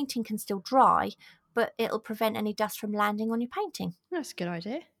 so your painting can still dry, but it'll prevent any dust from landing on your painting. That's a good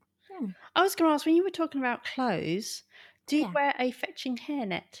idea. Hmm. I was going to ask, when you were talking about clothes, do you Yeah. wear a fetching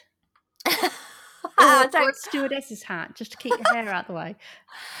hairnet? I Or don't. a stewardess's hat, just to keep your hair out of the way?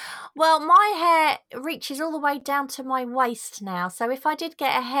 Well, my hair reaches all the way down to my waist now, so if I did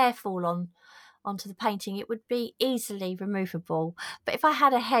get a hair fall onto the painting, it would be easily removable. But if I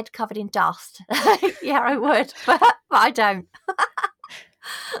had a head covered in dust, yeah, I would, but I don't.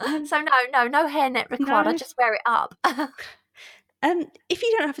 So no hairnet required. I No. just wear it up. If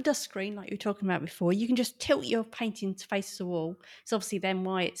you don't have a dust screen like you were talking about before, you can just tilt your painting to face the wall. It's obviously then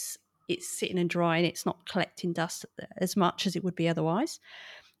why it's sitting and drying. It's not collecting dust as much as it would be otherwise.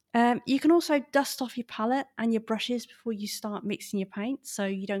 You can also dust off your palette and your brushes before you start mixing your paint, so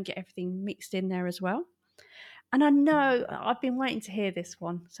you don't get everything mixed in there as well. And I know I've been waiting to hear this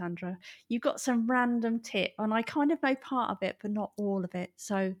one, Sandra. You've got some random tip, and I kind of know part of it, but not all of it.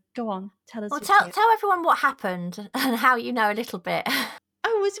 So go on, tell us Well, your tip. tell everyone what happened and how you know a little bit.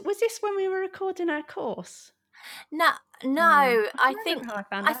 Oh, was this when we were recording our course? No, I I don't think know how I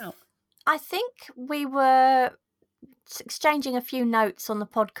found out. I think we were exchanging a few notes on the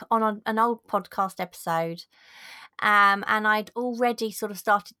an old podcast episode, and I'd already sort of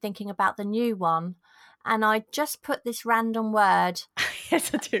started thinking about the new one, and I just put this random word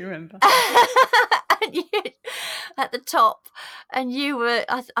Yes, I do remember. and at the top, and you were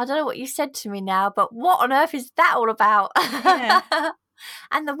I don't know what you said to me now, but what on earth is that all about? Yeah.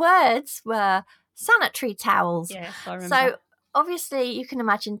 And the words were sanitary towels. Yes, I remember. So obviously you can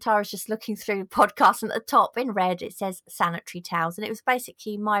imagine Tara's just looking through the podcast, and at the top in red it says sanitary towels, and it was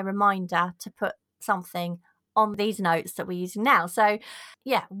basically my reminder to put something on these notes that we're using now. So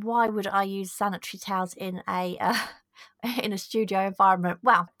yeah, why would I use sanitary towels in a in a studio environment?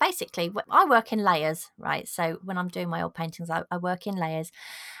 Well, basically I work in layers, right? So when I'm doing my old paintings, I work in layers,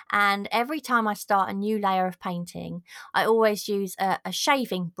 and every time I start a new layer of painting, I always use a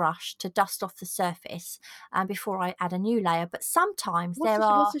shaving brush to dust off the surface before I add a new layer. But sometimes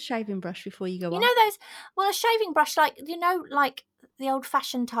What's a shaving brush before you go on? a shaving brush, like the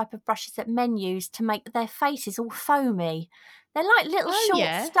old-fashioned type of brushes that men use to make their faces all foamy. They're like little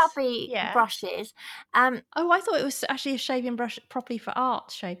short, stubby brushes. I thought it was actually a shaving brush properly for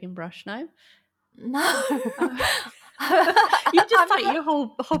art shaving brush. No. No. You just like your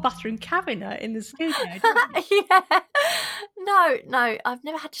whole bathroom cabinet in the studio, don't you? Yeah. No, I've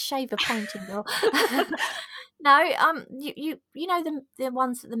never had to shave a painting or no, you know the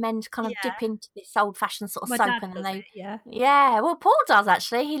ones that the men kind of dip into this old fashioned sort of My soap, dad and then does it, yeah. yeah, well Paul does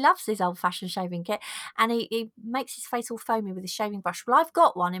actually. He loves his old fashioned shaving kit, and he makes his face all foamy with a shaving brush. Well, I've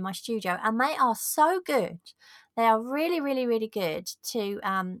got one in my studio, and they are so good. They are really, really, really good to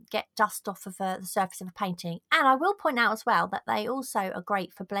get dust off of the surface of a painting. And I will point out as well that they also are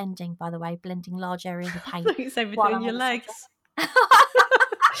great for blending, by the way, blending large areas of paint. I think it's over between your legs.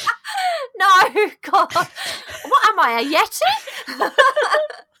 No, God. What am I, a Yeti?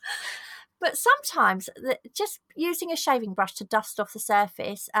 But sometimes just using a shaving brush to dust off the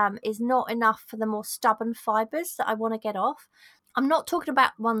surface is not enough for the more stubborn fibres that I want to get off. I'm not talking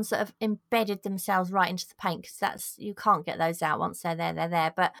about ones that have embedded themselves right into the paint, because you can't get those out once they're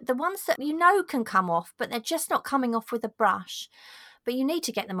there. But the ones that can come off, but they're just not coming off with a brush. But you need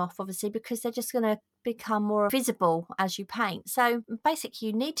to get them off, obviously, because they're just going to become more visible as you paint. So basically,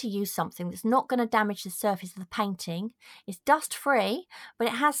 you need to use something that's not going to damage the surface of the painting. It's dust free, but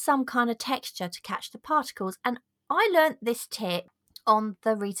it has some kind of texture to catch the particles. And I learnt this tip on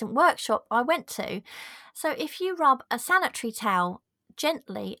the recent workshop I went to. So if you rub a sanitary towel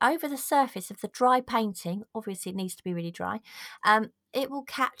gently over the surface of the dry painting, obviously it needs to be really dry, it will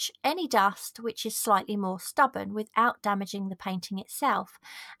catch any dust which is slightly more stubborn without damaging the painting itself.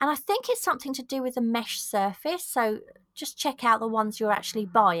 And I think it's something to do with the mesh surface. So just check out the ones you're actually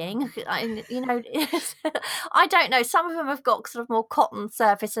buying. And, I don't know. Some of them have got sort of more cotton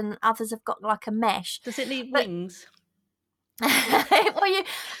surface and others have got like a mesh. Does it need But wings? well, I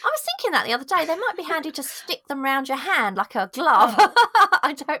was thinking that the other day. They might be handy to stick them round your hand like a glove.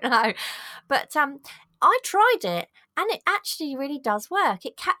 I don't know. But I tried it and it actually really does work.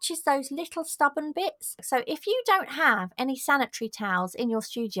 It catches those little stubborn bits. So if you don't have any sanitary towels in your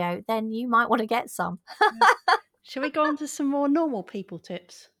studio, then you might want to get some. Shall we go on to some more normal people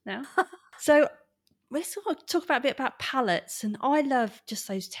tips now? So let's talk about a bit about palettes, and I love just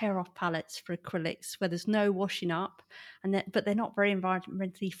those tear-off palettes for acrylics where there's no washing up, but they're not very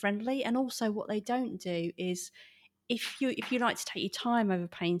environmentally friendly. And also, what they don't do is if you like to take your time over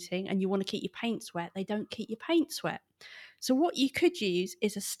painting and you want to keep your paints wet, they don't keep your paints wet. So what you could use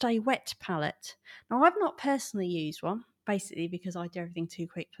is a stay wet palette. Now, I've not personally used one, basically because I do everything too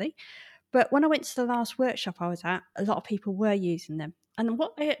quickly. But when I went to the last workshop I was at, a lot of people were using them. And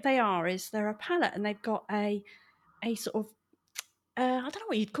what they are is they're a palette and they've got a sort of, I don't know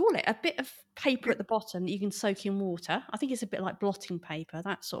what you'd call it, a bit of paper at the bottom that you can soak in water. I think it's a bit like blotting paper,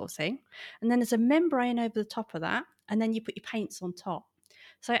 that sort of thing. And then there's a membrane over the top of that. And then you put your paints on top.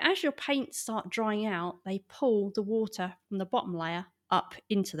 So as your paints start drying out, they pull the water from the bottom layer up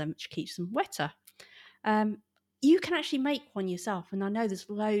into them, which keeps them wetter. You can actually make one yourself, and I know there's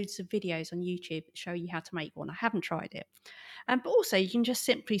loads of videos on YouTube that show you how to make one. I haven't tried it. But also you can just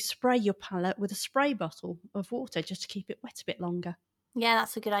simply spray your palette with a spray bottle of water just to keep it wet a bit longer. Yeah,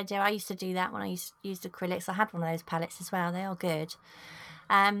 that's a good idea. I used to do that when I used acrylics. I had one of those palettes as well. They are good.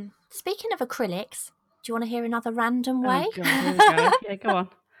 Speaking of acrylics, do you want to hear another random way? Oh God, here we go. Yeah, go on.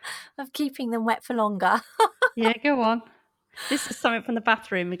 Of keeping them wet for longer. Yeah, go on. This is something from the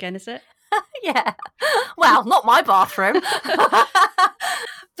bathroom again, is it? Yeah. Well, not my bathroom.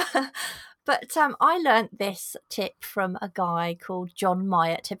 But I learnt this tip from a guy called John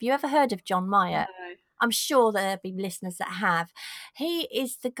Myatt. Have you ever heard of John Myatt? No. I'm sure there'll be listeners that have. He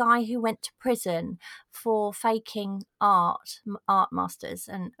is the guy who went to prison for faking art masters,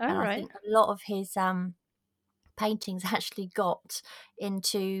 and I Right. think a lot of his paintings actually got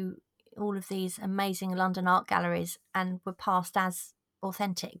into all of these amazing London art galleries and were passed as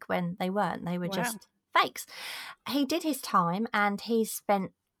authentic when they weren't. They were just fakes. He did his time and he's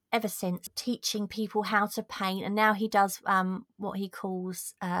spent ever since teaching people how to paint, and now he does what he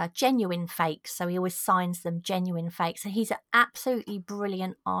calls genuine fakes. So he always signs them genuine fakes, and he's an absolutely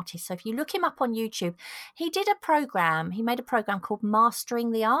brilliant artist. So if you look him up on YouTube, he made a program called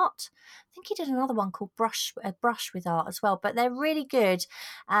Mastering the Art. I think he did another one called Brush with Art as well, but they're really good,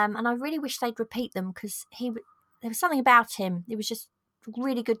 and I really wish they'd repeat them because there was something about him. It was just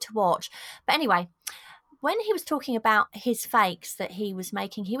really good to watch. But anyway, when he was talking about his fakes that he was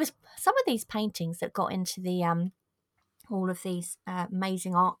making, some of these paintings that got into the all of these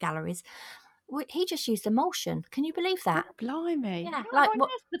amazing art galleries, he just used emulsion. Can you believe that? Oh, blimey. Yeah, Like like what?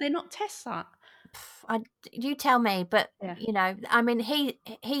 would they not test that? You tell me, but Yeah. I mean, he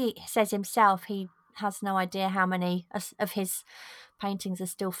says himself he has no idea how many of his paintings are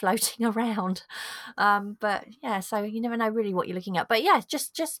still floating around. But yeah, so you never know really what you're looking at. But yeah,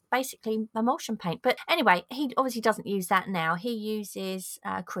 just basically emulsion paint. But anyway, he obviously doesn't use that now. He uses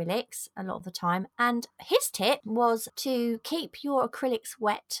acrylics a lot of the time. And his tip was to keep your acrylics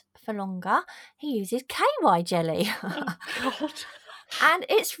wet for longer. He uses KY jelly. Oh God. And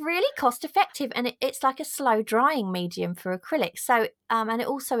it's really cost effective, and it's like a slow drying medium for acrylics. So, and it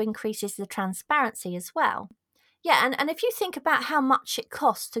also increases the transparency as well. Yeah, and if you think about how much it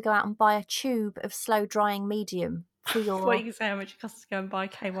costs to go out and buy a tube of slow drying medium for your... What you can say how much it costs to go and buy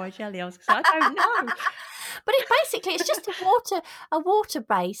KY jelly. I was going to say, I don't know. But it's just a water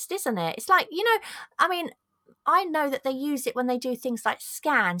based, isn't it? It's like, I mean, I know that they use it when they do things like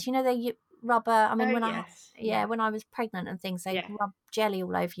scans. They rubber. I mean, when I was pregnant and things, they rub jelly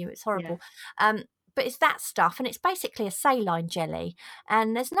all over you. It's horrible. Yeah. But it's that stuff, and it's basically a saline jelly,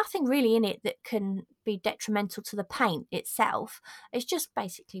 and there's nothing really in it that can be detrimental to the paint itself. It's just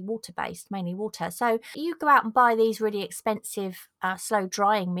basically water-based, mainly water. So you go out and buy these really expensive slow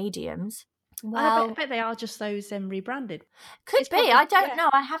drying mediums. Well, I bet they are just those rebranded. Could be. I don't know.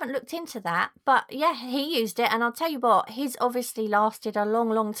 I haven't looked into that. But yeah, he used it, and I'll tell you what, he's obviously lasted a long,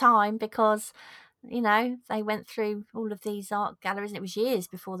 long time because You know, they went through all of these art galleries, and it was years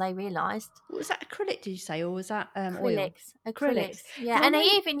before they realised. Was that acrylic, did you say, or was that oil? Acrylics, yeah. Because I And know,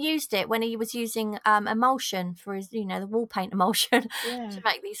 he even used it when he was using emulsion for his, you know, the wall paint emulsion to yeah,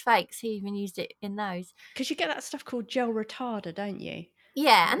 make these fakes. He even used it in those. because you get that stuff called gel retarder, don't you?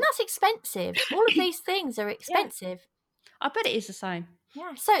 Yeah, and Yeah. that's expensive. All of these things are Yeah, expensive. I bet it is the same.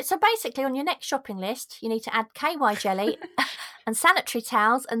 Yeah. So basically, on your next shopping list, you need to add KY jelly and sanitary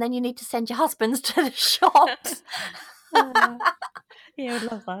towels, and then you need to send your husbands to the shops. Uh, yeah, I would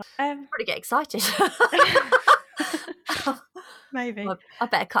love that. Probably get excited. Maybe. Well, I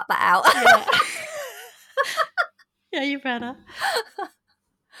better cut that out. Yeah. Yeah, you better.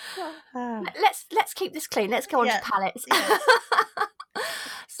 Ah, Let's keep this clean. Let's go on to yeah. palettes. Yeah.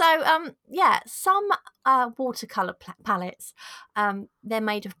 So yeah, some watercolor palettes, they're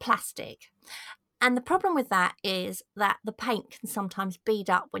made of plastic, and the problem with that is that the paint can sometimes bead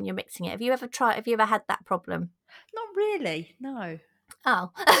up when you're mixing it. Have you ever had that problem? Not really, no.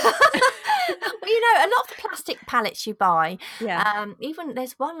 Oh. Well, you know, a lot of the plastic palettes you buy, Yeah. even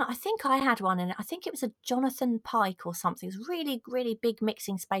there's one, I think I had one, and I think it was a Jonathan Pike or something. It's really, really big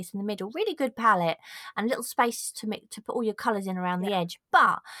mixing space in the middle, really good palette, and little space to put all your colours in around the Yeah. edge.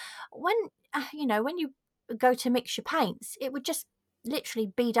 But when, you know, when you go to mix your paints, it would just literally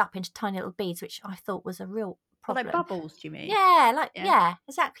bead up into tiny little beads, which I thought was a real Well, like problem. bubbles, do you mean? Yeah, like, Yeah. yeah,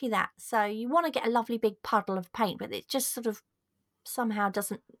 exactly that. So you want to get a lovely big puddle of paint, but it just sort of somehow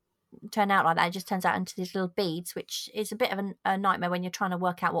doesn't turn out like that. It just turns out into these little beads, which is a bit of a nightmare when you're trying to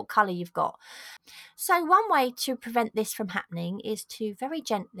work out what colour you've got. So one way to prevent this from happening is to very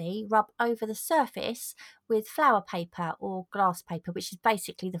gently rub over the surface with flour paper or glass paper, which is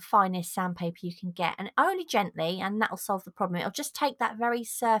basically the finest sandpaper you can get, and only gently, and that'll solve the problem. It'll just take that very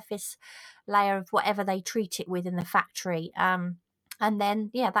surface layer of whatever they treat it with in the factory, and then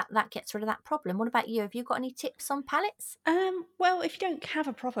yeah, that gets rid of that problem. What about you? Have you got any tips on palettes? Well, if you don't have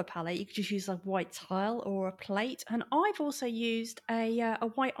a proper palette, you could just use a white tile or a plate. And I've also used a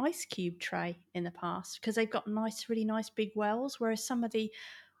white ice cube tray in the past because they've got nice, really nice big wells. Whereas some of the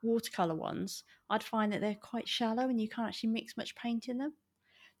watercolor ones, I'd find that they're quite shallow and you can't actually mix much paint in them.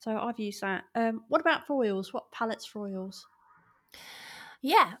 So I've used that. What about for oils? What palettes for oils?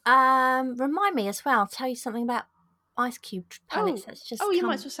 Yeah. Remind me as well. Tell you something about ice cube palettes. Oh, That's oh, just you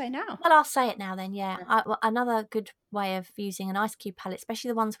might as come. well say now. Well, I'll say it now then. Yeah. Yeah. Well, another good way of using an ice cube palette, especially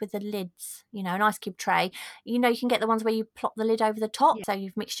the ones with the lids. You know, an ice cube tray. You know, you can get the ones where you plop the lid over the top. Yeah. So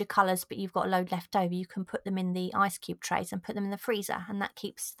you've mixed your colours, but you've got a load left over. You can put them in the ice cube trays and put them in the freezer, and that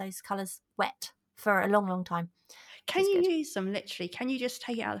keeps those colours wet for a long, long time, which Can is you good. use them literally? Can you just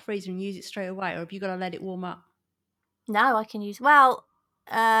take it out of the freezer and use it straight away, or have you got to let it warm up? No, I can use, well,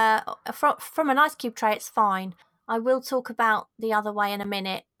 from an ice cube tray, it's fine. I will talk about the other way in a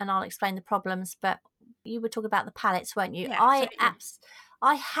minute, and I'll explain the problems. But you were talking about the pallets, weren't you? Yeah. So yeah.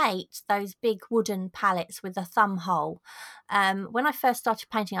 I hate those big wooden pallets with a thumb hole. When I first started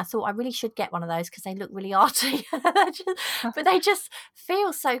painting, I thought I really should get one of those because they look really arty, but they just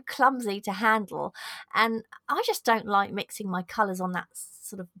feel so clumsy to handle, and I just don't like mixing my colours on that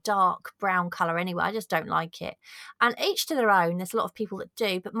sort of dark brown colour anyway. I just don't like it. And each to their own. There's a lot of people that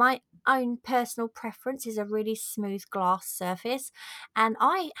do, but my own personal preference is a really smooth glass surface. And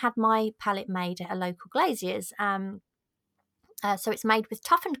I had my palette made at a local glazier's. So it's made with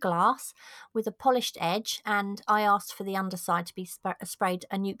toughened glass with a polished edge, and I asked for the underside to be sprayed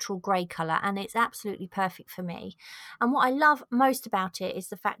a neutral grey colour, and it's absolutely perfect for me. And what I love most about it is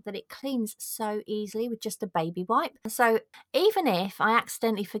the fact that it cleans so easily with just a baby wipe. So even if I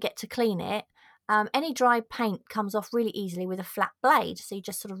accidentally forget to clean it, any dry paint comes off really easily with a flat blade. So you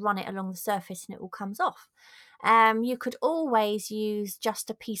just sort of run it along the surface and it all comes off. You could always use just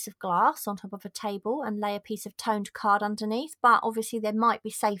a piece of glass on top of a table and lay a piece of toned card underneath, but obviously there might be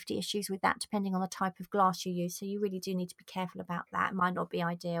safety issues with that depending on the type of glass you use, so you really do need to be careful about that. It might not be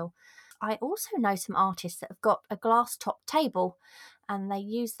ideal. I also know some artists that have got a glass top table and they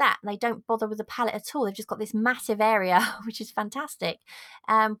use that. They don't bother with the palette at all. They've just got this massive area, which is fantastic.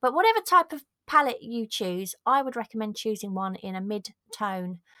 But whatever type of palette you choose, I would recommend choosing one in a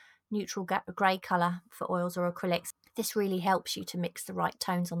mid-tone neutral grey colour for oils or acrylics. This really helps you to mix the right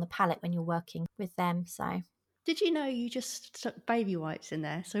tones on the palette when you're working with them. So Did you know you just stuck baby wipes in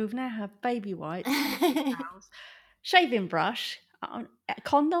there? So we now have baby wipes, sanitary towels, shaving brush,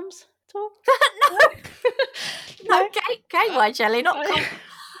 condoms at all? No. no, No. KY jelly, not Uh,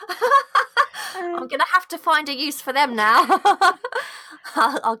 I'm going to have to find a use for them now.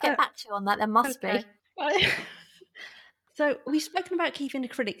 I'll get back to you on that. There must okay. be. So we've spoken about keeping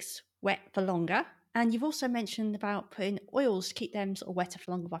acrylics wet for longer. And you've also mentioned about putting oils to keep them sort of wetter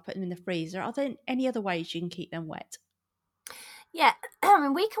for longer by putting them in the freezer. Are there any other ways you can keep them wet? Yeah, I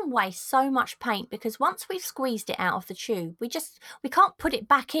mean, we can waste so much paint because once we've squeezed it out of the tube, we can't put it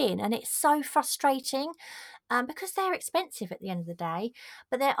back in, and it's so frustrating because they're expensive at the end of the day.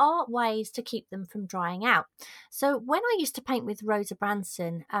 But there are ways to keep them from drying out. So when I used to paint with Rosa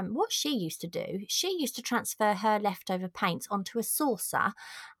Branson, what she used to do, she used to transfer her leftover paints onto a saucer.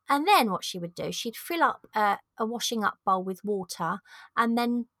 And then what she would do, she'd fill up a washing up bowl with water and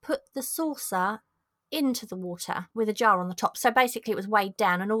then put the saucer into the water with a jar on the top. So basically it was weighed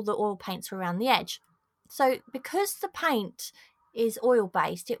down and all the oil paints were around the edge. So because the paint is oil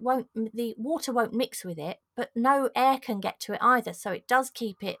based, the water won't mix with it, but no air can get to it either. So it does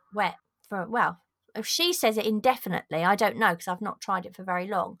keep it wet for, well, if she says it indefinitely, I don't know because I've not tried it for very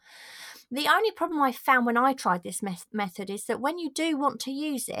long. The only problem I found when I tried this method is that when you do want to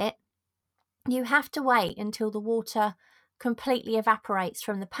use it, you have to wait until the water completely evaporates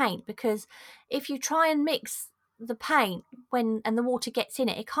from the paint, because if you try and mix the paint and the water gets in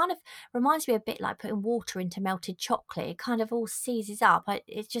it, it kind of reminds me a bit like putting water into melted chocolate. It kind of all seizes up.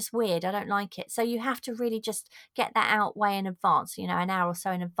 It's just weird. I don't like it. So you have to really just get that out way in advance, an hour or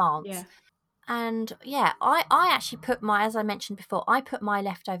so in advance. Yeah. And yeah, I actually as I mentioned before, I put my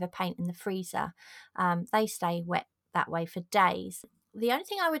leftover paint in the freezer. They stay wet that way for days. The only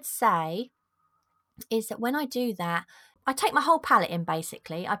thing I would say is that when I do that, I take my whole palette in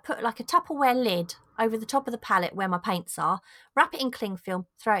basically. I put like a Tupperware lid over the top of the palette where my paints are, wrap it in cling film,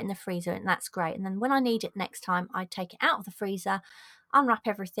 throw it in the freezer, and that's great. And then when I need it next time, I take it out of the freezer, unwrap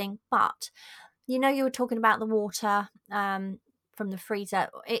everything. But you were talking about the water from the freezer.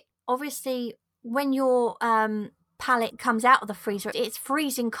 It obviously, when your palette comes out of the freezer, it's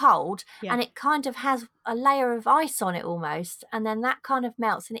freezing cold, Yeah. and it kind of has a layer of ice on it almost, and then that kind of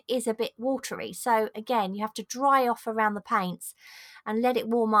melts and it is a bit watery. So again, you have to dry off around the paints and let it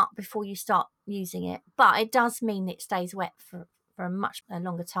warm up before you start using it. But it does mean it stays wet for a much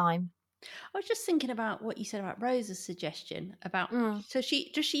longer time. I was just thinking about what you said about Rosa's suggestion about. Mm. So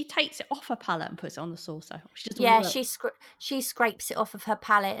she takes it off her palette and puts it on the saucer. Or she doesn't Yeah, work. she scrapes it off of her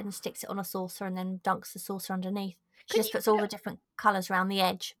palette and sticks it on a saucer and then dunks the saucer underneath. She Couldn't just you puts put all it? the different colours around the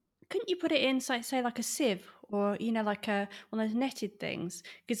edge. Couldn't you put it in, say like a sieve, or like a one of those netted things?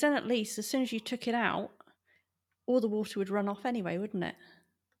 Because then at least as soon as you took it out, all the water would run off anyway, wouldn't it?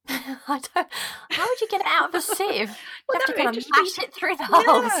 I don't. How would you get it out of a sieve? Well, You have to no, kind it'd of just be mash it through the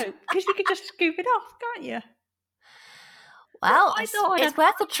holes. no, because you could just scoop it off, can't you? Well, Well, I thought I'd it's have.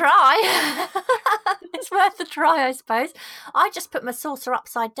 worth a try. It's worth a try, I suppose. I just put my saucer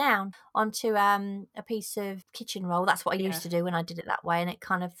upside down onto a piece of kitchen roll. That's what I Yeah. used to do when I did it that way, and it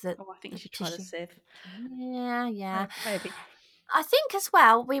kind of Oh, I think you the should try the tissue. sieve. Yeah, yeah. Maybe. I think as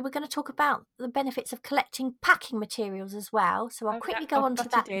well, we were going to talk about the benefits of collecting packing materials as well. So I'll Oh yeah, quickly go I've on to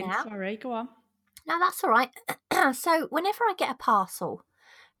butted that in. now. Sorry, go on. No, that's all right. So whenever I get a parcel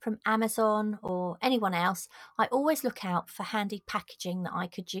from Amazon or anyone else, I always look out for handy packaging that I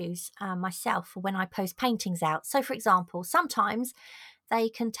could use myself for when I post paintings out. So, for example, sometimes they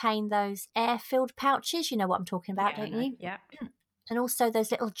contain those air-filled pouches. You know what I'm talking about, Yeah, I don't know. you? Yeah, And also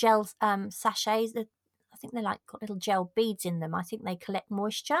those little gel sachets. I think they're like got little gel beads in them. I think they collect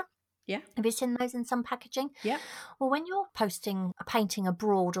moisture. yeah, Have you seen those in some packaging? yeah. Well, when you're posting a painting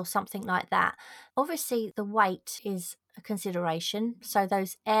abroad or something like that, obviously the weight is a consideration. So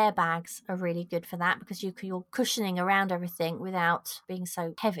those airbags are really good for that because you're cushioning around everything without being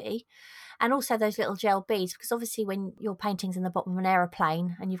so heavy. And also those little gel beads, because obviously when your painting's in the bottom of an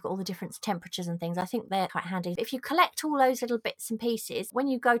aeroplane and you've got all the different temperatures and things, I think they're quite handy. If you collect all those little bits and pieces, when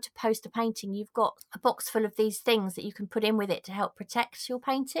you go to post a painting, you've got a box full of these things that you can put in with it to help protect your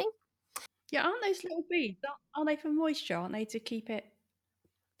painting. Yeah, aren't those little beads? Aren't they for moisture? Aren't they to keep it,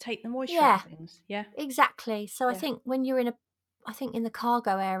 take the moisture out Yeah, of things? Yeah, exactly. So I yeah. think when you're I think in the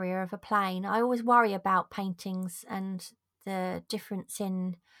cargo area of a plane, I always worry about paintings and the difference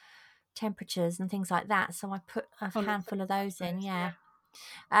in temperatures and things like that. So I put a On the top, handful of I those in, suppose. Yeah.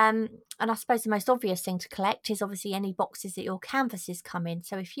 yeah. And I suppose the most obvious thing to collect is obviously any boxes that your canvases come in.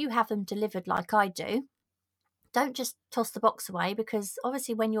 So if you have them delivered like I do, don't just toss the box away, because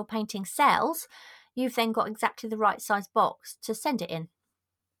obviously when your painting sells, you've then got exactly the right size box to send it in.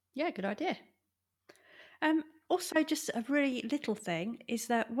 Yeah, good idea. Also, just a really little thing is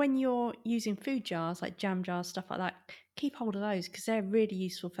that when you're using food jars, like jam jars, stuff like that, keep hold of those because they're really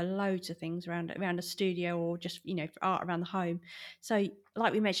useful for loads of things around a studio or just for art around the home. So,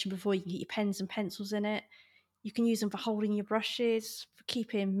 like we mentioned before, you can get your pens and pencils in it. You can use them for holding your brushes, for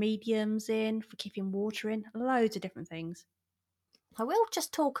keeping mediums in, for keeping water in, loads of different things. I will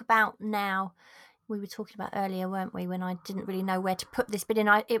just talk about now we were talking about earlier, weren't we, when I didn't really know where to put this bit in.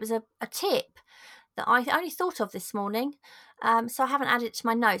 It was a tip that I only thought of this morning, so I haven't added it to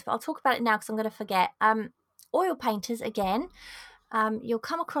my notes, but I'll talk about it now because I'm going to forget. Oil painters, again, you'll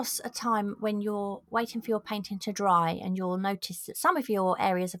come across a time when you're waiting for your painting to dry, and you'll notice that some of your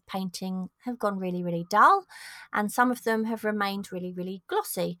areas of painting have gone really, really dull, and some of them have remained really, really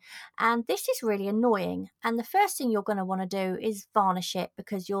glossy. And this is really annoying. And the first thing you're going to want to do is varnish it,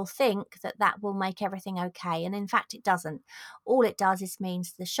 because you'll think that that will make everything okay. And in fact, it doesn't. All it does is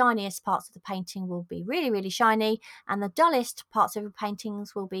means the shiniest parts of the painting will be really, really shiny, and the dullest parts of your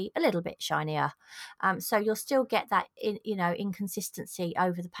paintings will be a little bit shinier. So you'll still get that, inconsistency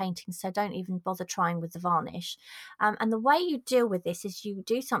over the painting. So don't even bother trying with the varnish. And the way you deal with this is you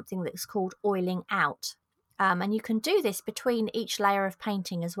do something that's called oiling out. And you can do this between each layer of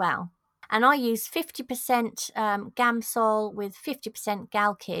painting as well. And I use 50% Gamsol with 50%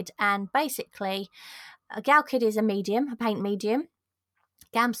 Galkid. And basically, a Galkid is a paint medium.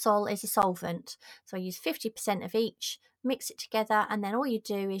 Gamsol is a solvent. So I use 50% of each, mix it together, and then all you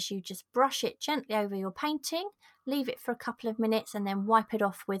do is you just brush it gently over your painting, leave it for a couple of minutes, and then wipe it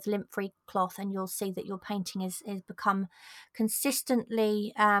off with lint-free cloth, and you'll see that your painting has become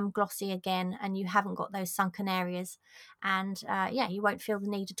consistently glossy again, and you haven't got those sunken areas. And you won't feel the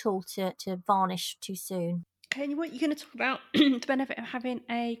need at all to varnish too soon. Okay, and what you're going to talk about the benefit of having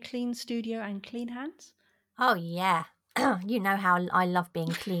a clean studio and clean hands? Oh, yeah. You know how I love being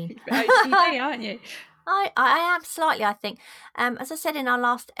clean. You're OCD, aren't you? I am slightly, I think. As I said in our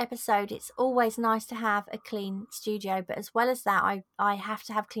last episode, it's always nice to have a clean studio, but as well as that, I have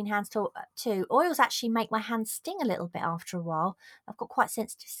to have clean hands too. Oils actually make my hands sting a little bit after a while. I've got quite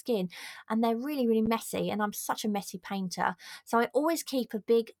sensitive skin, and they're really, really messy, and I'm such a messy painter. So I always keep a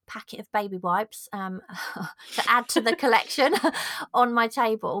big packet of baby wipes to add to the collection on my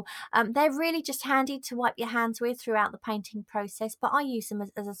table. They're really just handy to wipe your hands with throughout the painting process, but I use them,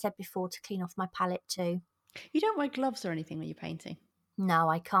 as I said before, to clean off my palette too. You don't wear gloves or anything when you're painting? No,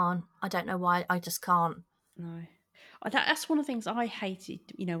 I can't. I don't know why. I just can't. No. That's one of the things I hated,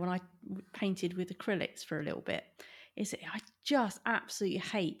 when I painted with acrylics for a little bit, is that I just absolutely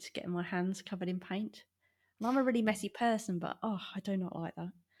hate getting my hands covered in paint. And I'm a really messy person, but I do not like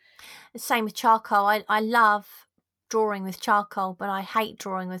that. The same with charcoal. I love drawing with charcoal, but I hate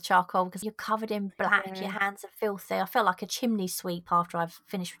drawing with charcoal because you're covered in black. Your Yeah. hands are filthy. I feel like a chimney sweep after I've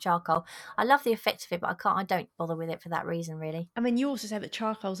finished with charcoal. I love the effect of it, but I don't bother with it for that reason, really. I mean, you also said that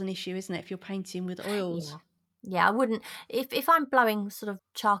charcoal's an issue, isn't it, if you're painting with oils? Yeah. Yeah, I wouldn't. If I'm blowing sort of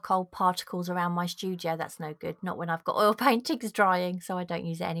charcoal particles around my studio, that's no good. Not when I've got oil paintings drying, so I don't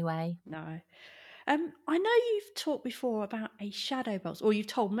use it anyway. No. I know you've talked before about a shadow box, or you've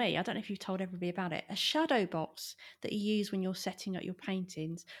told me, I don't know if you've told everybody about it, a shadow box that you use when you're setting up your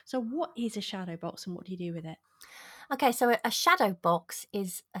paintings. So what is a shadow box and what do you do with it? Okay, so a shadow box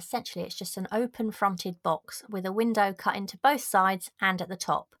is essentially, it's just an open fronted box with a window cut into both sides and at the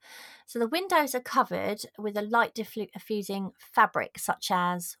top. So the windows are covered with a light diffusing fabric, such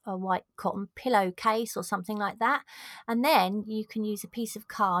as a white cotton pillowcase or something like that. And then you can use a piece of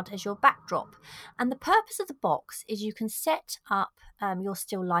card as your backdrop. And the purpose of the box is you can set up your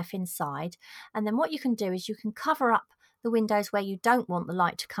still life inside. And then what you can do is you can cover up the windows where you don't want the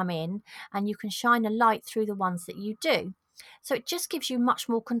light to come in, and you can shine a light through the ones that you do. So it just gives you much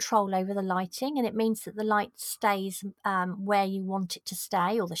more control over the lighting, and it means that the light stays where you want it to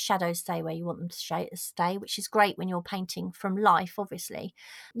stay, or the shadows stay where you want them to stay, which is great when you're painting from life, obviously.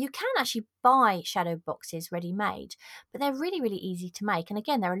 You can actually buy shadow boxes ready-made, but they're really, really easy to make. And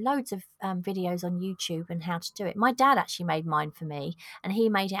again, there are loads of videos on YouTube on how to do it. My dad actually made mine for me, and he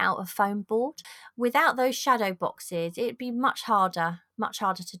made it out of foam board. Without those shadow boxes, it'd be much harder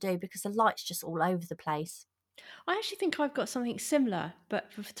to do because the light's just all over the place. I actually think I've got something similar,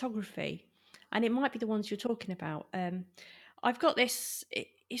 but for photography, and it might be the ones you're talking about. I've got this.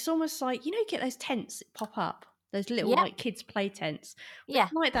 It's almost like you get those tents that pop up, those little Yeah, like kids' play tents. Well, yeah.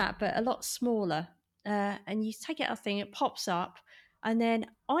 it's like that, but a lot smaller. And you take out a thing, it pops up, and then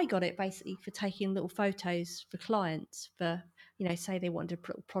I got it basically for taking little photos for clients for say they wanted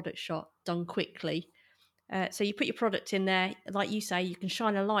a product shot done quickly. So you put your product in there, like you say, you can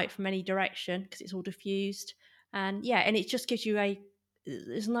shine a light from any direction because it's all diffused, and and it just gives you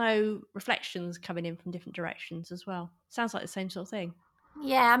there's no reflections coming in from different directions as well. Sounds like the same sort of thing.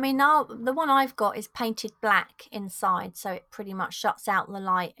 Yeah, I mean, the one I've got is painted black inside, so it pretty much shuts out the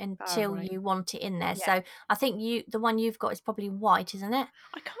light Oh, until right. you want it in there. Yeah. So I think the one you've got is probably white, isn't it?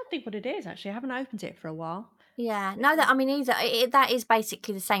 I can't think what it is actually. I haven't opened it for a while. Yeah, no, that I mean, that is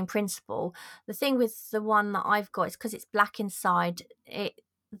basically the same principle. The thing with the one that I've got is because it's black inside.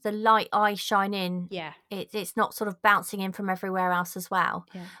 the light I shine in, Yeah. it's not sort of bouncing in from everywhere else as well.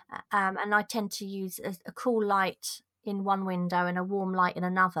 Yeah. And I tend to use a cool light in one window and a warm light in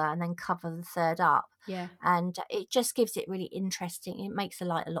another, and then cover the third up. Yeah. And it just gives it really interesting. It makes the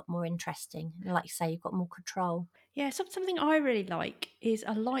light a lot more interesting. Like you say, you've got more control. Yeah. Something I really like is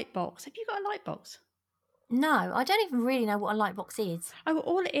a light box. Have you got a light box? No, I don't even really know what a light box is. Oh,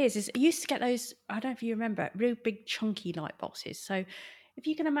 all it is I used to get those, I don't know if you remember, real big chunky light boxes. So if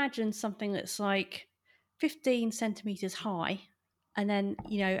you can imagine something that's like 15 centimeters high and then,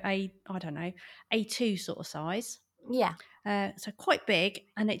 I don't know, A2 sort of size. Yeah. So quite big,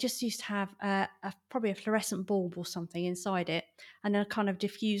 and it just used to have probably a fluorescent bulb or something inside it, and a kind of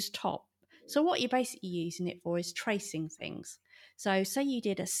diffused top. So what you're basically using it for is tracing things. So say you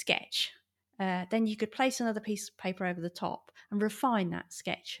did a sketch, then you could place another piece of paper over the top and refine that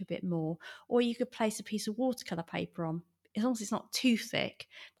sketch a bit more, or you could place a piece of watercolor paper on. As long as it's not too thick,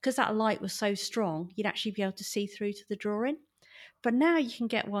 because that light was so strong, you'd actually be able to see through to the drawing. But now you can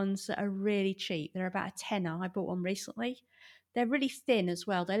get ones that are really cheap. They're about a tenner. I bought one recently. They're really thin as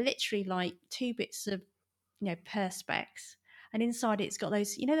well. They're literally like 2 bits of, perspex. And inside it's got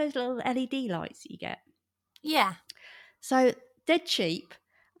those, those little LED lights that you get. Yeah. So they're cheap,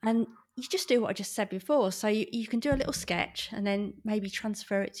 and you just do what I just said before. So you can do a little sketch and then maybe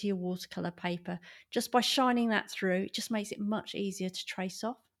transfer it to your watercolor paper. Just by shining that through, it just makes it much easier to trace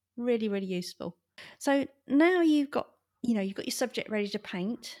off. Really, really useful. So now you've got your subject ready to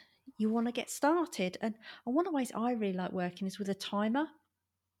paint. You want to get started. And one of the ways I really like working is with a timer.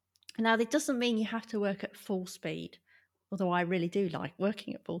 Now, that doesn't mean you have to work at full speed, although I really do like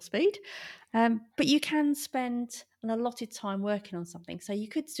working at full speed. But you can spend an allotted time working on something. So you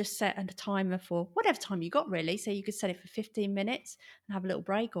could just set a timer for whatever time you got, really. So you could set it for 15 minutes and have a little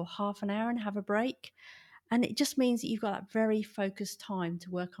break, or half an hour and have a break. And it just means that you've got that very focused time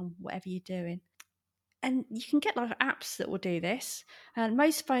to work on whatever you're doing. And you can get like apps that will do this. And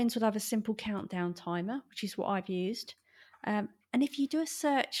most phones will have a simple countdown timer, which is what I've used. And if you do a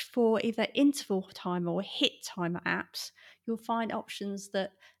search for either interval timer or hit timer apps, you'll find options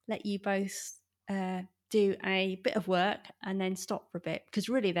that let you both do a bit of work and then stop for a bit. Because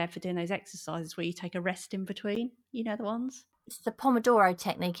really, they're for doing those exercises where you take a rest in between. You know the ones? It's the Pomodoro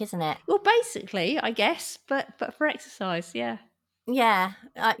technique, isn't it? Well, basically, I guess, but for exercise, yeah. Yeah.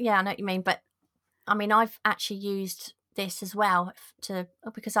 Yeah, I know what you mean. But I mean, I've actually used this as well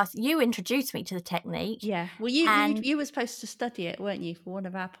because you introduced me to the technique. Yeah. Well, And you were supposed to study it, weren't you, for one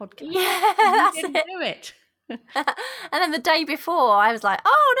of our podcasts? yeah, You that's didn't it. do it. And then the day before, I was like,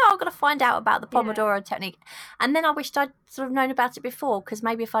 oh no, I've got to find out about the Pomodoro technique. And then I wished I'd sort of known about it before, because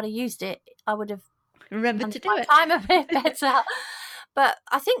maybe if I'd have used it, I would have Remember to managed do my it. time a bit better. But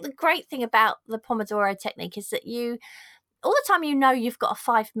I think the great thing about the Pomodoro technique is that all the time you've got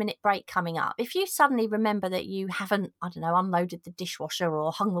a 5-minute break coming up. If you suddenly remember that you haven't, I don't know, unloaded the dishwasher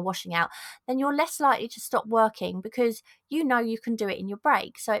or hung the washing out, then you're less likely to stop working, because you can do it in your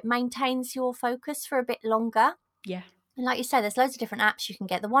break. So it maintains your focus for a bit longer. Yeah. And like you say, there's loads of different apps you can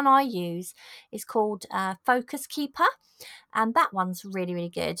get. The one I use is called Focus Keeper, and that one's really, really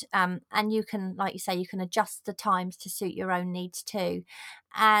good. And you can, like you say, you can adjust the times to suit your own needs too.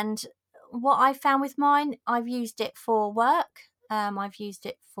 And what I found with mine, I've used it for work, I've used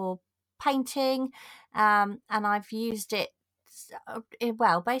it for painting, and I've used it,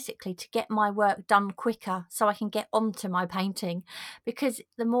 well, basically to get my work done quicker so I can get onto my painting. Because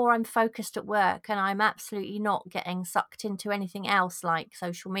the more I'm focused at work and I'm absolutely not getting sucked into anything else like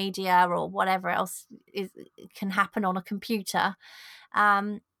social media or whatever else can happen on a computer,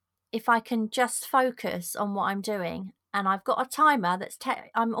 if I can just focus on what I'm doing, and I've got a timer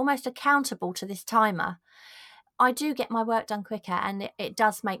I'm almost accountable to this timer, I do get my work done quicker, and it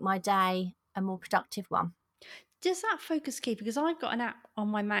does make my day a more productive one. Does that Focus Keeper, because I've got an app on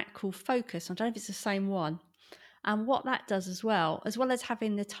my Mac called Focus. I don't know if it's the same one. And what that does as well as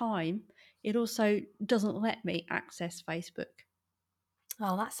having the time, it also doesn't let me access Facebook.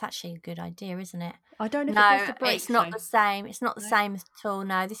 Oh, that's actually a good idea, isn't it? I don't know if it does No, the it's breaks not though. the same. It's not the No? same at all.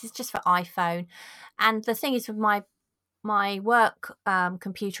 No, this is just for iPhone. And the thing is, with my work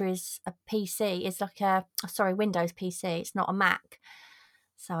computer is a PC. It's like Windows PC. It's not a Mac.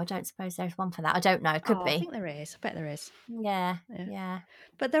 So I don't suppose there's one for that. I don't know. It could Oh, I be. think there is. I bet there is. Yeah, Yeah. yeah.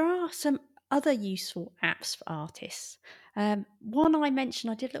 But there are some other useful apps for artists. One I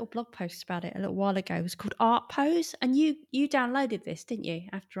mentioned, I did a little blog post about it a little while ago. It was called Art Pose, and you downloaded this, didn't you?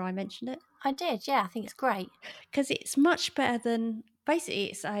 After I mentioned it, I did. Yeah, I think it's great. because it's much better than, basically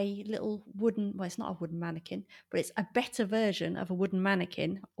it's a little wooden. Well, it's not a wooden mannequin, but it's a better version of a wooden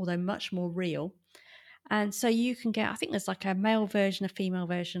mannequin, although much more real. And so you can get, I think there's like a male version, a female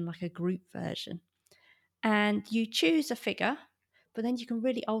version, like a group version. And you choose a figure, but then you can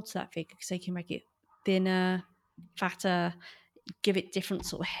really alter that figure, so you can make it thinner, fatter, give it different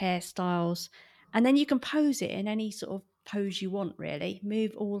sort of hairstyles. And then you can pose it in any sort of pose you want, really.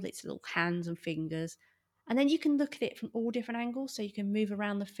 Move all its little hands and fingers. And then you can look at it from all different angles. So you can move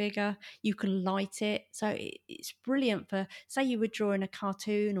around the figure, you can light it. So it's brilliant for, say, you were drawing a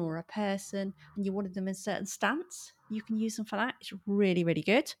cartoon or a person and you wanted them in a certain stance. You can use them for that. It's really, really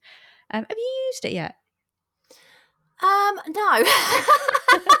good. Have you used it yet? No.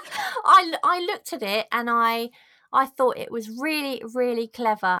 I looked at it and I thought it was really, really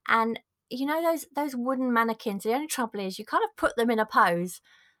clever. And you know those wooden mannequins, the only trouble is you kind of put them in a pose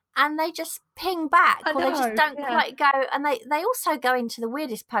and they just ping back, I or they just know, don't yeah. quite go. And they also go into the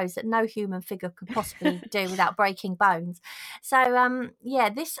weirdest pose that no human figure could possibly do without breaking bones. So yeah,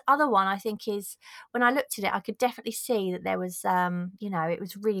 this other one I think is, when I looked at it, I could definitely see that there was it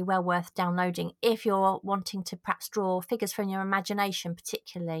was really well worth downloading if you're wanting to perhaps draw figures from your imagination,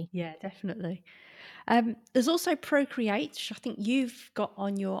 particularly. Yeah, definitely. There's also Procreate, which I think you've got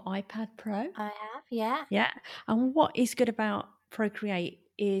on your iPad Pro. I have, yeah. Yeah. And what is good about Procreate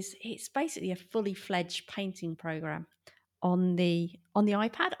is it's basically a fully fledged painting program on the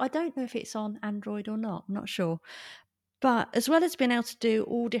iPad. I don't know if it's on Android or not. I'm not sure. But as well as being able to do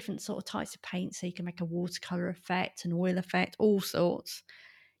all different sort of types of paint, so you can make a watercolor effect, an oil effect, all sorts,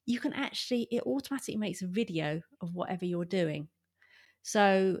 you can actually, it automatically makes a video of whatever you're doing.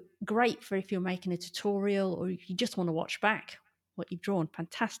 So great for if you're making a tutorial or if you just want to watch back what you've drawn.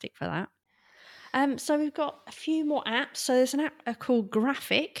 Fantastic for that. So we've got a few more apps. So there's an app called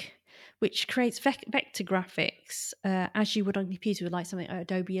Graphic, which creates vector graphics as you would on a computer with like something like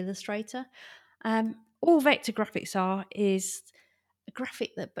Adobe Illustrator. All vector graphics are is a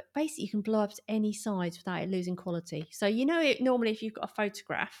graphic that basically you can blow up to any size without it losing quality. So normally if you've got a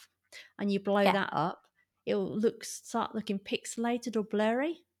photograph and you blow Yeah. that up, it'll start looking pixelated or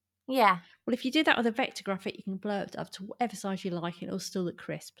blurry. Yeah. Well, if you do that with a vector graphic, you can blow it up to whatever size you like and it'll still look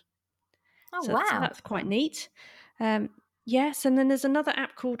crisp. Oh, So wow. that's quite neat. Yes, and then there's another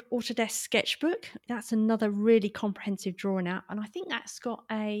app called Autodesk Sketchbook. That's another really comprehensive drawing app. And I think that's got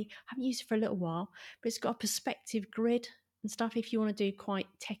I haven't used it for a little while, but it's got a perspective grid and stuff if you want to do quite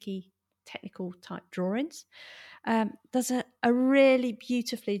technical type drawings. There's a really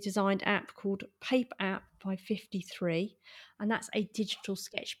beautifully designed app called Paper App by 53, and that's a digital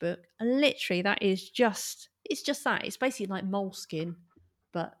sketchbook. And literally that is it's just that. It's basically like Moleskine,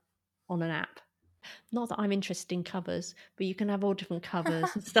 but on an app. Not that I'm interested in covers, but you can have all different covers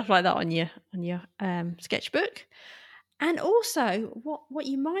and stuff like that on your sketchbook. And also, what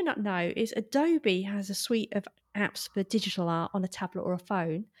you might not know is Adobe has a suite of apps for digital art on a tablet or a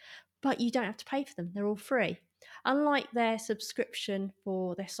phone, but you don't have to pay for them. They're all free. Unlike their subscription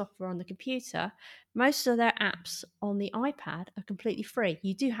for their software on the computer, most of their apps on the iPad are completely free.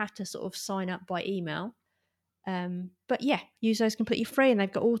 You do have to sort of sign up by email. But yeah, use those completely free, and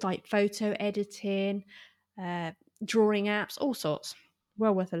they've got all like photo editing, drawing apps, all sorts.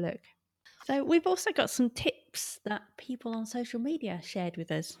 Well worth a look. So we've also got some tips that people on social media shared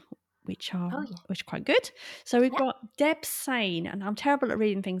with us, which are quite good. So we've got Deb Sane, and I'm terrible at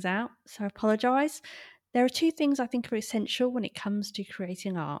reading things out, so I apologise. There are two things I think are essential when it comes to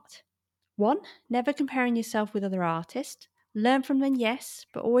creating art. One, never comparing yourself with other artists. Learn from them, yes,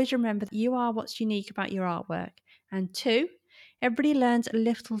 but always remember that you are what's unique about your artwork. And two, everybody learns a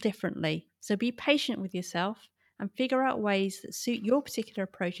little differently, so be patient with yourself and figure out ways that suit your particular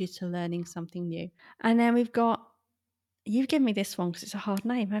approaches to learning something new. And then we've got, you've given me this one because it's a hard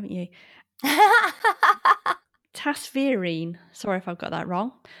name, haven't you? Tasvirine. Sorry if I've got that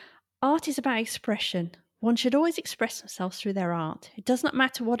wrong. Art is about expression. One should always express themselves through their art. It does not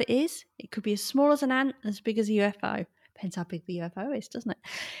matter what it is. It could be as small as an ant, as big as a UFO. Depends how big the UFO is, doesn't it?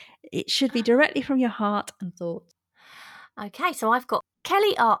 It should be directly from your heart and thoughts. Okay, so I've got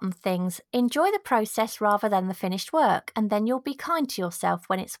Kelly Art and Things. Enjoy the process rather than the finished work, and then you'll be kind to yourself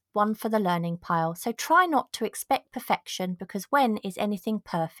when it's one for the learning pile. So try not to expect perfection, because when is anything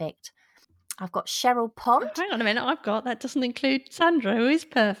perfect? I've got Cheryl Pond. Oh, hang on a minute, I've got that doesn't include Sandra, who is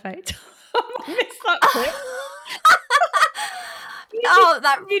perfect. I missed that bit. You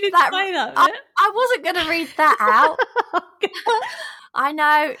didn't say that bit. I wasn't going to read that out. I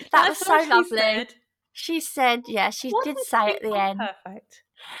know, that was so lovely. She said, yeah, she did say at the end. Perfect.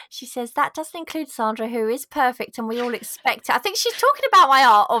 She says, that doesn't include Sandra, who is perfect, and we all expect it. I think she's talking about my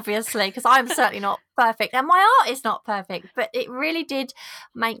art, obviously, because I'm certainly not perfect, and my art is not perfect, but it really did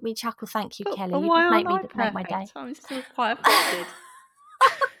make me chuckle. Thank you, Kelly. But You why did aren't I make my day. I'm still quite affected.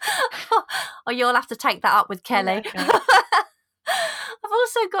 Well, you'll have to take that up with Kelly. Yeah, okay. I've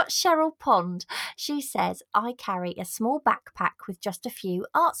also got Cheryl Pond. She says, I carry a small backpack with just a few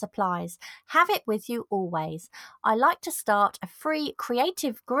art supplies. Have it with you always. I like to start a free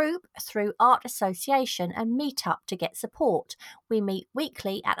creative group through Art Association and meet up to get support. We meet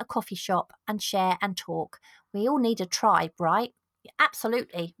weekly at a coffee shop and share and talk. We all need a tribe, right?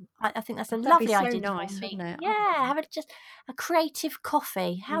 Absolutely. I think that's a That'd be lovely so idea to nice, meet. wouldn't it? Yeah, have just a creative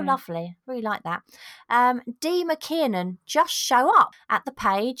coffee. How Yeah. lovely. Really like that. D. McKiernan, just show up at the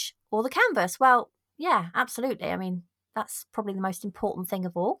page or the canvas. Well, yeah, absolutely. I mean, that's probably the most important thing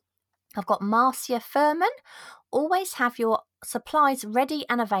of all. I've got Marcia Furman. Always have your supplies ready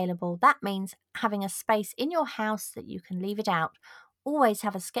and available. That means having a space in your house that you can leave it out. Always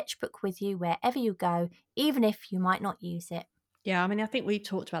have a sketchbook with you wherever you go, even if you might not use it. Yeah, I mean, I think we've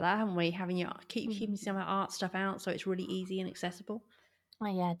talked about that, haven't we? Having your Mm. keeping some art stuff out so it's really easy and accessible. Oh,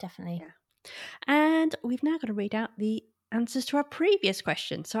 yeah, definitely. Yeah. And we've now got to read out the answers to our previous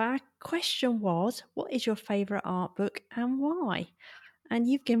question. So our question was, what is your favourite art book and why? And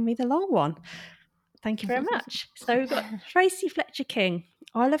you've given me the long one. Thank you very much. So we've got Tracy Fletcher King,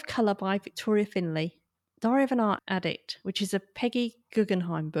 I Love Colour by Victoria Finlay, Diary of an Art Addict, which is a Peggy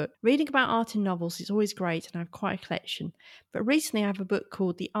Guggenheim book. Reading about art in novels is always great and I have quite a collection. But recently I have a book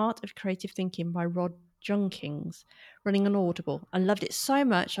called The Art of Creative Thinking by Rod Junkins, running on Audible. I loved it so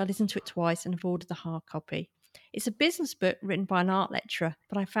much I listened to it twice and have ordered the hard copy. It's a business book written by an art lecturer,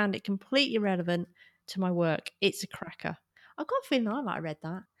 but I found it completely relevant to my work. It's a cracker. I've got a feeling I might have read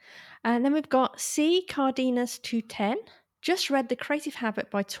that. And then we've got C. Cardenas 210. Just read The Creative Habit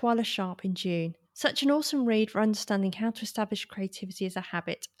by Twyla Sharp in June. Such an awesome read for understanding how to establish creativity as a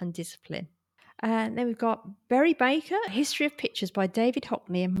habit and discipline. And then we've got Berry Baker, A History of Pictures by David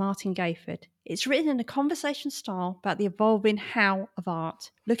Hockney and Martin Gayford. It's written in a conversation style about the evolving how of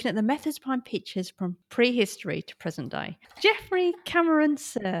art, looking at the methods behind pictures from prehistory to present day. Jeffrey Cameron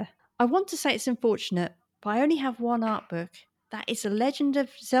Sir. I want to say it's unfortunate, but I only have one art book. That is The Legend of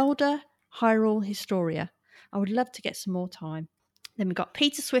Zelda Hyrule Historia. I would love to get some more time. Then we've got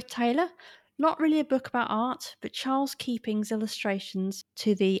Peter Swift Taylor. Not really a book about art, but Charles Keeping's illustrations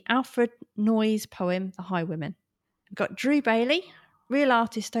to the Alfred Noyes poem, The Highwaymen. We've got Drew Bailey, Real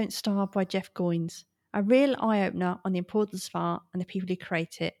Artists Don't Starve by Jeff Goins. A real eye-opener on the importance of art and the people who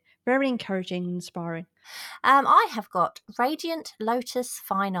create it. Very encouraging and inspiring. I have got Radiant Lotus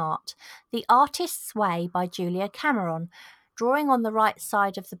Fine Art, The Artist's Way by Julia Cameron, Drawing on the Right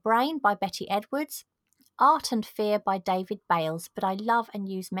Side of the Brain by Betty Edwards, Art and Fear by David Bales, but I love and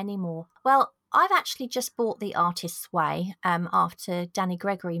use many more. Well, I've actually just bought The Artist's Way after Danny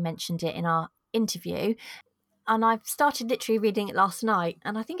Gregory mentioned it in our interview. And I've started literally reading it last night,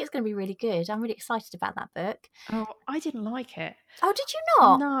 and I think it's going to be really good. I'm really excited about that book. Oh, I didn't like it. Oh, did you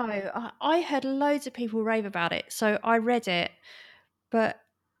not? No, I heard loads of people rave about it, so I read it, but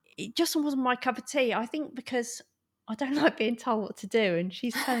it just wasn't my cup of tea. I think because I don't like being told what to do, and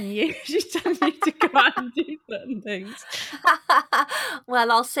she's telling you, she's telling you to go out and do certain things.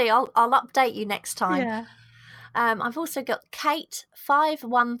 Well, I'll see. I'll update you next time. Yeah. I've also got Kate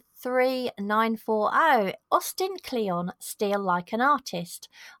 513940. Austin Kleon, Steal Like an Artist.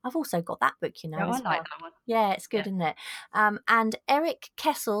 I've also got that book, Yeah, as I like well. that one. Yeah, it's good, Yeah. isn't it? And Eric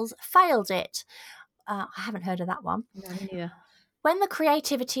Kessel's Failed It. I haven't heard of that one. No, me neither. When the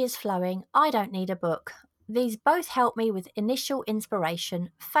creativity is flowing, I don't need a book. These both help me with initial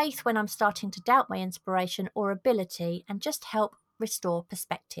inspiration, faith when I'm starting to doubt my inspiration or ability, and just help restore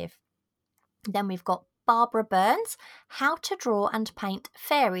perspective. Then we've got Barbara Burns. How to Draw and Paint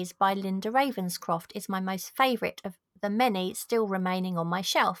Fairies by Linda Ravenscroft is my most favourite of the many still remaining on my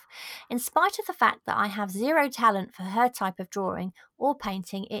shelf. In spite of the fact that I have zero talent for her type of drawing or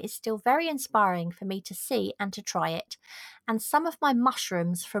painting, it is still very inspiring for me to see and to try it. And some of my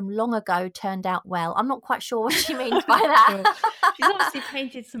mushrooms from long ago turned out well. I'm not quite sure what she means by that. Sure. She's obviously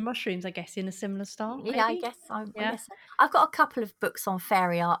painted some mushrooms, I guess, in a similar style. Yeah, Maybe? I Yeah. guess so. I've got a couple of books on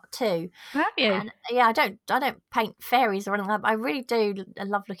fairy art too. Have you? And yeah, I don't paint fairies or anything like that, but I really do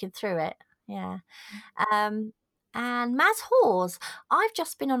love looking through it. Yeah. And Maz Hawes, I've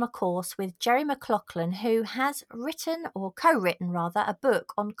just been on a course with Jerry McLaughlin, who has written, or co-written rather, a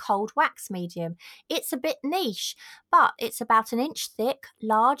book on cold wax medium. It's a bit niche, but it's about an inch thick,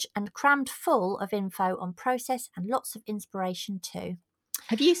 large and crammed full of info on process and lots of inspiration too.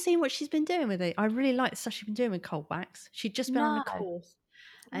 Have you seen what she's been doing with it? I really like the stuff she's been doing with cold wax. She'd just been on a No. course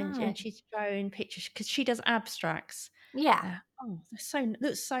and No. she's shown pictures because she does abstracts. Yeah.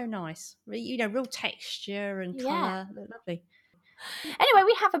 Looks so nice. Real texture and Yeah. colour. Look lovely. Anyway,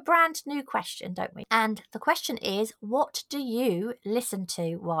 we have a brand new question, don't we? And the question is, what do you listen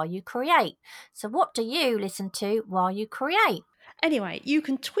to while you create? So what do you listen to while you create? Anyway, you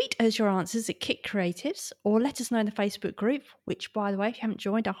can tweet us your answers at Kick Creatives or let us know in the Facebook group, which, by the way, if you haven't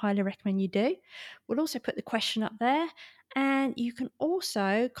joined, I highly recommend you do. We'll also put the question up there. And you can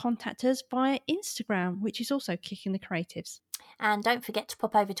also contact us via Instagram, which is also Kicking the Creatives. And don't forget to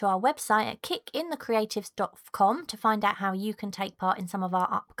pop over to our website at kickinthecreatives.com to find out how you can take part in some of our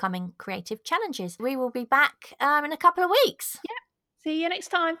upcoming creative challenges. We will be back in a couple of weeks. Yeah. See you next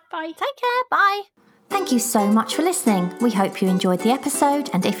time. Bye. Take care. Bye. Thank you so much for listening. We hope you enjoyed the episode,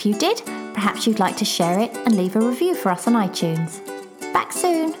 and if you did, perhaps you'd like to share it and leave a review for us on iTunes. Back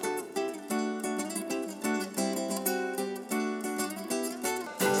soon.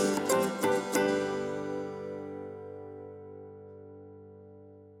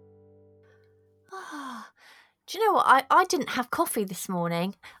 Do you know what? I didn't have coffee this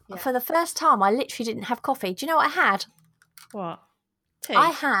morning. Yeah. For the first time, I literally didn't have coffee. Do you know what I had? What? Tea? I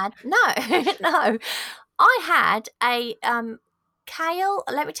had no. I had a kale.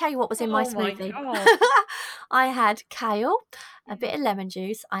 Let me tell you what was in my smoothie. God. I had kale, a bit of lemon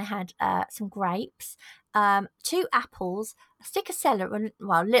juice. I had some grapes, 2 apples, a stick of celery,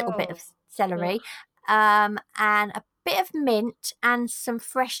 well, a little bit of celery, and a bit of mint and some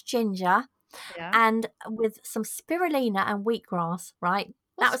fresh ginger. Yeah. And with some spirulina and wheatgrass, right?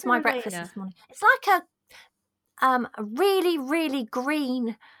 That was my breakfast this morning. It's like a really, really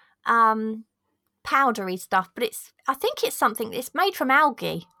green powdery stuff, but I think it's made from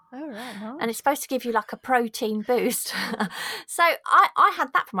algae. Oh, right, nice. And it's supposed to give you like a protein boost. So I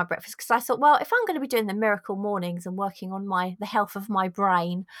had that for my breakfast because I thought, well, if I'm going to be doing the miracle mornings and working on the health of my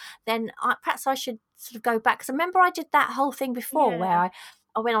brain, then perhaps I should sort of go back. Because I remember I did that whole thing before where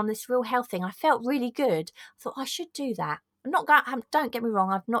I went on this real health thing. I felt really good. I thought I should do that. I'm not going. Don't get me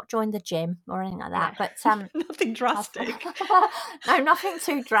wrong. I've not joined the gym or anything like that. But nothing drastic. No, nothing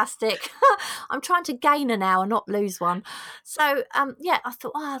too drastic. I'm trying to gain an hour, not lose one. So I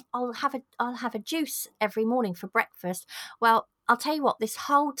thought, I'll have a juice every morning for breakfast. Well, I'll tell you what. This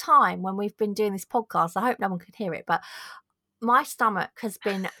whole time when we've been doing this podcast, I hope no one could hear it, but my stomach has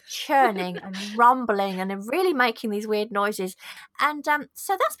been churning and rumbling and really making these weird noises. And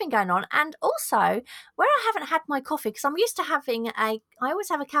so that's been going on. And also, where I haven't had my coffee, because I'm used to I always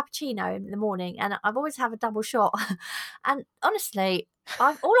have a cappuccino in the morning and I've always have a double shot. And honestly,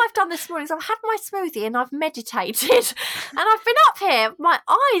 all I've done this morning is I've had my smoothie and I've meditated. And I've been up here, my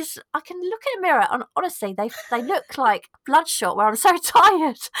eyes, I can look in a mirror and honestly, they look like bloodshot where I'm so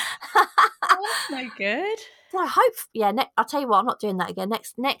tired. That's no good. So I hope, I'll tell you what, I'm not doing that again.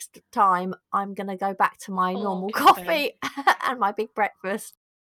 Next time, I'm going to go back to my normal coffee and my big breakfast.